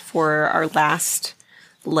expect for our last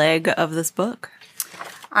leg of this book?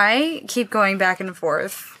 I keep going back and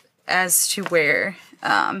forth as to where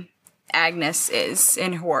Agnes is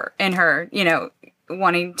in her,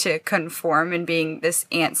 wanting to conform and being this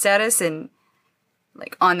aunt status and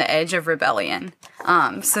like on the edge of rebellion.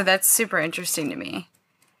 So that's super interesting to me.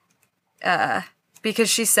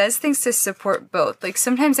 Because she says things to support both. Like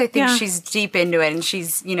sometimes I think she's deep into it and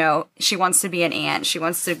she's, she wants to be an aunt. She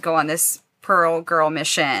wants to go on this Pearl Girl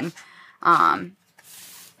mission.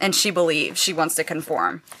 And she believes she wants to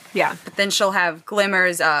conform. Yeah. But then she'll have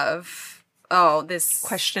glimmers of, this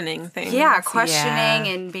Questioning things. Yeah,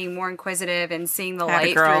 questioning and being more inquisitive and seeing the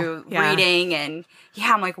light through reading. And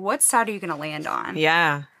I'm like, what side are you going to land on?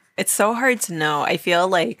 Yeah. It's so hard to know. I feel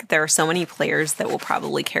like there are so many players that will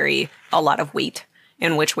probably carry a lot of weight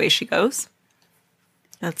in which way she goes.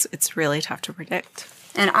 It's really tough to predict.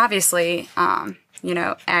 And obviously,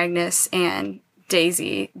 Agnes and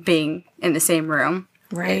Daisy being in the same room.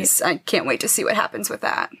 Right. I can't wait to see what happens with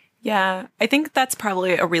that. Yeah, I think that's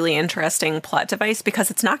probably a really interesting plot device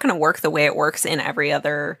because it's not going to work the way it works in every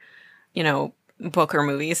other, book or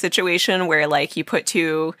movie situation where, like, you put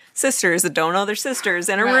two sisters that don't know their sisters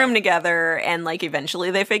in a room together and, like,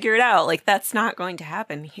 eventually they figure it out. Like, that's not going to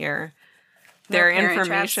happen here. Their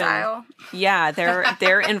information,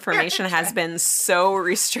 their information has been so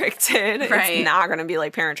restricted. Right. It's not going to be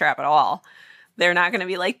like Parent Trap at all. They're not going to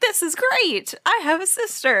be like, this is great. I have a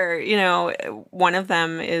sister. One of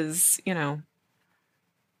them is,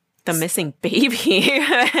 the missing baby.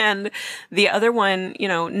 And the other one,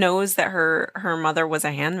 knows that her mother was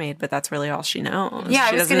a handmaid, but that's really all she knows. Yeah,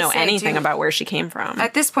 she doesn't know anything about where she came from.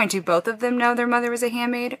 At this point, do both of them know their mother was a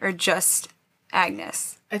handmaid or just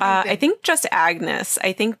Agnes? I think just Agnes.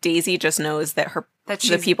 I think Daisy just knows that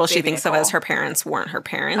the people she thinks of as her parents weren't her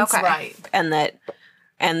parents. Okay. Right.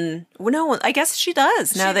 No, I guess she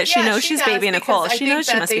does now that she knows she's baby Nicole. She knows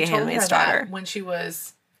she must be a handmaid's daughter. When she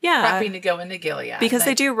was prepping to go into Gilead. Because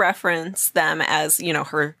they do reference them as,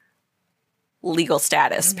 her legal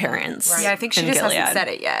status parents. Right. Yeah, I think she just hasn't said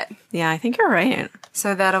it yet. Yeah, I think you're right.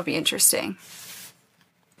 So that'll be interesting.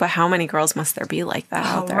 But how many girls must there be like that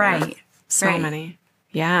out there? Right. So many.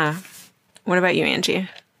 Yeah. What about you, Angie?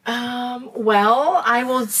 Well, I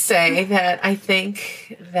will say that I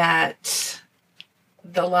think that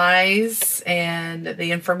the lies and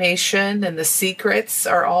the information and the secrets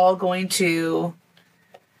are all going to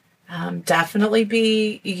definitely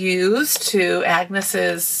be used to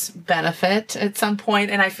Agnes's benefit at some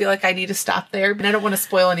point. And I feel like I need to stop there, but I don't want to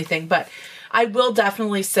spoil anything. But I will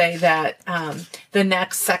definitely say that the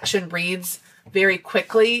next section reads very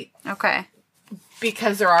quickly. Okay.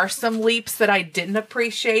 Because there are some leaps that I didn't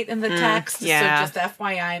appreciate in the text. Yeah. So just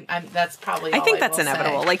FYI, that's probably all I think that's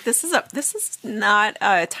inevitable. Say. Like this is not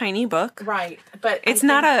a tiny book. Right. But it's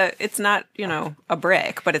not a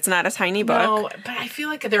brick, but it's not a tiny book. No, but I feel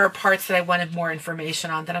like there are parts that I wanted more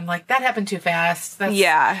information on that I'm like, that happened too fast. And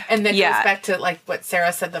then goes back to like what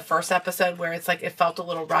Sarah said the first episode where it's like it felt a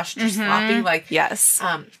little rushed or sloppy. Like yes.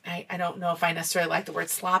 I don't know if I necessarily like the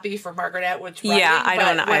word sloppy for Margaret Atwood's writing. Yeah, I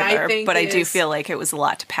don't either. But I do feel like it was a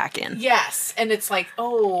lot to pack in. Yes. And it's like,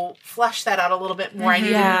 flesh that out a little bit more. I need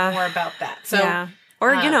to know more about that. So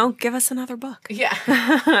or give us another book.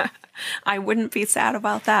 Yeah. I wouldn't be sad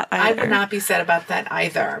about that either. I would not be sad about that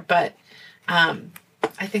either. But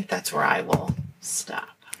I think that's where I will stop.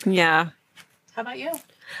 Yeah. How about you?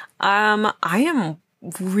 I am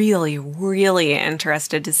really, really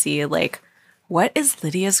interested to see what is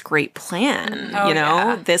Lydia's great plan?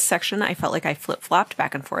 This section, I felt like I flip-flopped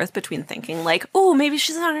back and forth between thinking oh, maybe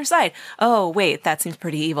she's on her side. Oh, wait, that seems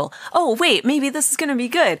pretty evil. Oh, wait, maybe this is going to be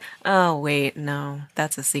good. Oh, wait, no,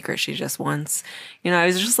 that's a secret she just wants. I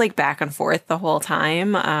was just back and forth the whole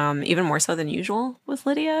time, even more so than usual with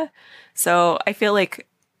Lydia. So I feel like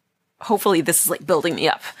hopefully this is building me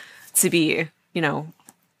up to be,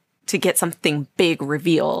 to get something big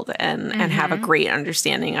revealed and have a great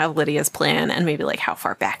understanding of Lydia's plan and maybe how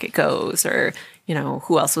far back it goes or,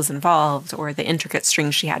 who else was involved or the intricate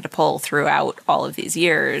strings she had to pull throughout all of these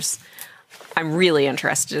years. I'm really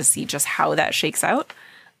interested to see just how that shakes out.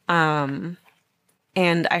 And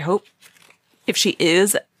I hope if she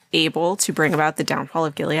is able to bring about the downfall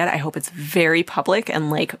of Gilead, I hope it's very public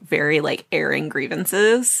and very airing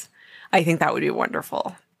grievances. I think that would be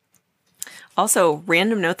wonderful. Also,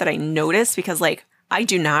 random note that I noticed because I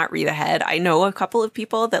do not read ahead. I know a couple of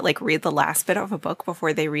people that read the last bit of a book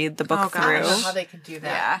before they read the book through. I don't know how they can do that.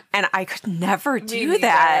 Yeah. And I could never do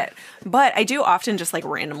that. But I do often just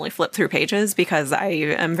randomly flip through pages because I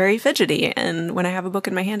am very fidgety. And when I have a book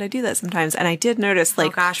in my hand, I do that sometimes. And I did notice oh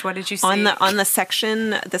gosh, what did you see? on the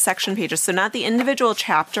section pages. So not the individual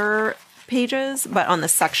chapter pages, but on the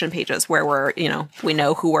section pages where we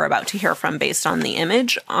know who we're about to hear from based on the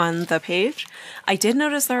image on the page. I did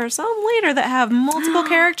notice there are some later that have multiple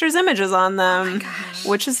characters' images on them,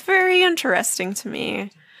 which is very interesting to me.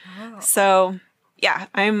 Oh. So, yeah,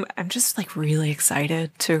 I'm just like really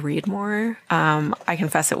excited to read more. I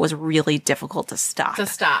confess it was really difficult to stop.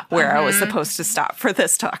 Where I was supposed to stop for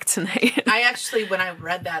this talk tonight. I actually, when I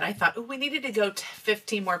read that, I thought, we needed to go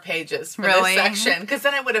 15 more pages for Really? this section. Because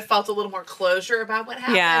then I would have felt a little more closure about what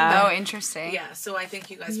happened. Yeah. Oh, interesting. Yeah, so I think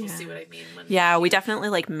you guys will see what I mean. When Yeah, we definitely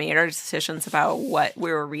like made our decisions about what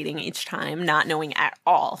we were reading each time, not knowing at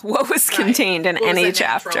all what was contained in What was any the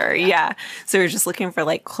natural, chapter. yeah. Yeah. So we were just looking for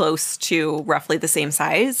like close to roughly the same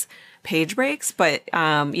size page breaks. But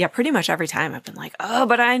yeah, pretty much every time I've been like, oh,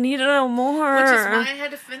 but I need a little more. Which is why I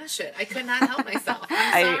had to finish it. I could not help myself.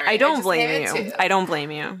 I'm sorry. I don't just blame had you. to. I don't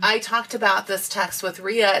blame you. I talked about this text with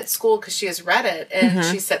Rhea at school because she has read it, and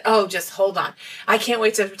she said, "Oh, just hold on. I can't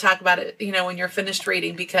wait to talk about it. You know, when you're finished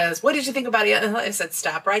reading, because what did you think about it?" And I said,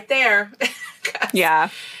 "Stop right there." 'Cause, Yeah.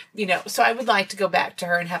 you know, so I would like to go back to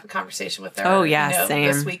her and have a conversation with her. Oh, yeah, you know, same.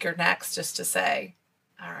 this week or next, just to say,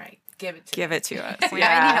 "All right, give it to Give me." it to us. We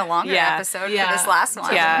might need a longer episode Yeah. for this last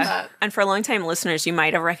one. Yeah. But- And for longtime listeners, you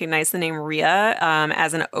might have recognized the name Rhea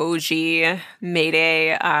as an OG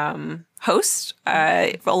Mayday host.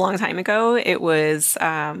 A long time ago, it was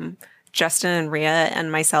Justin and Rhea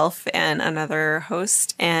and myself and another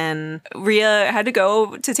host. And Rhea had to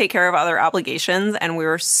go to take care of other obligations, and we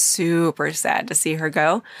were super sad to see her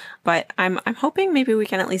go. But I'm hoping maybe we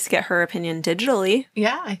can at least get her opinion digitally.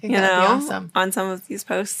 Yeah, I think You that'd know, be awesome. on some of these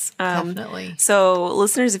posts. Definitely. So,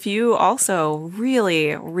 listeners, if you also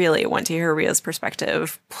really, really want to hear Rhea's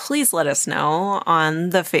perspective, please let us know on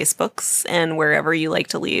the Facebooks and wherever you like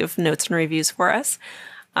to leave notes and reviews for us.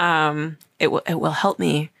 It will help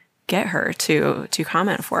me get her to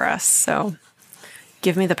comment for us. So,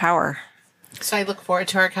 give me the power. So I look forward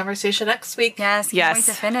to our conversation next week. Yes, can't wait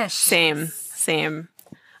to finish. Same.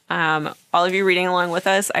 All of you reading along with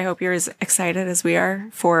us, I hope you're as excited as we are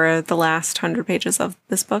for the last 100 pages of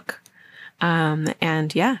this book.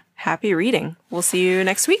 And yeah, happy reading. We'll see you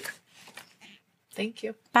next week. Thank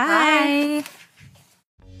you. Bye. Bye.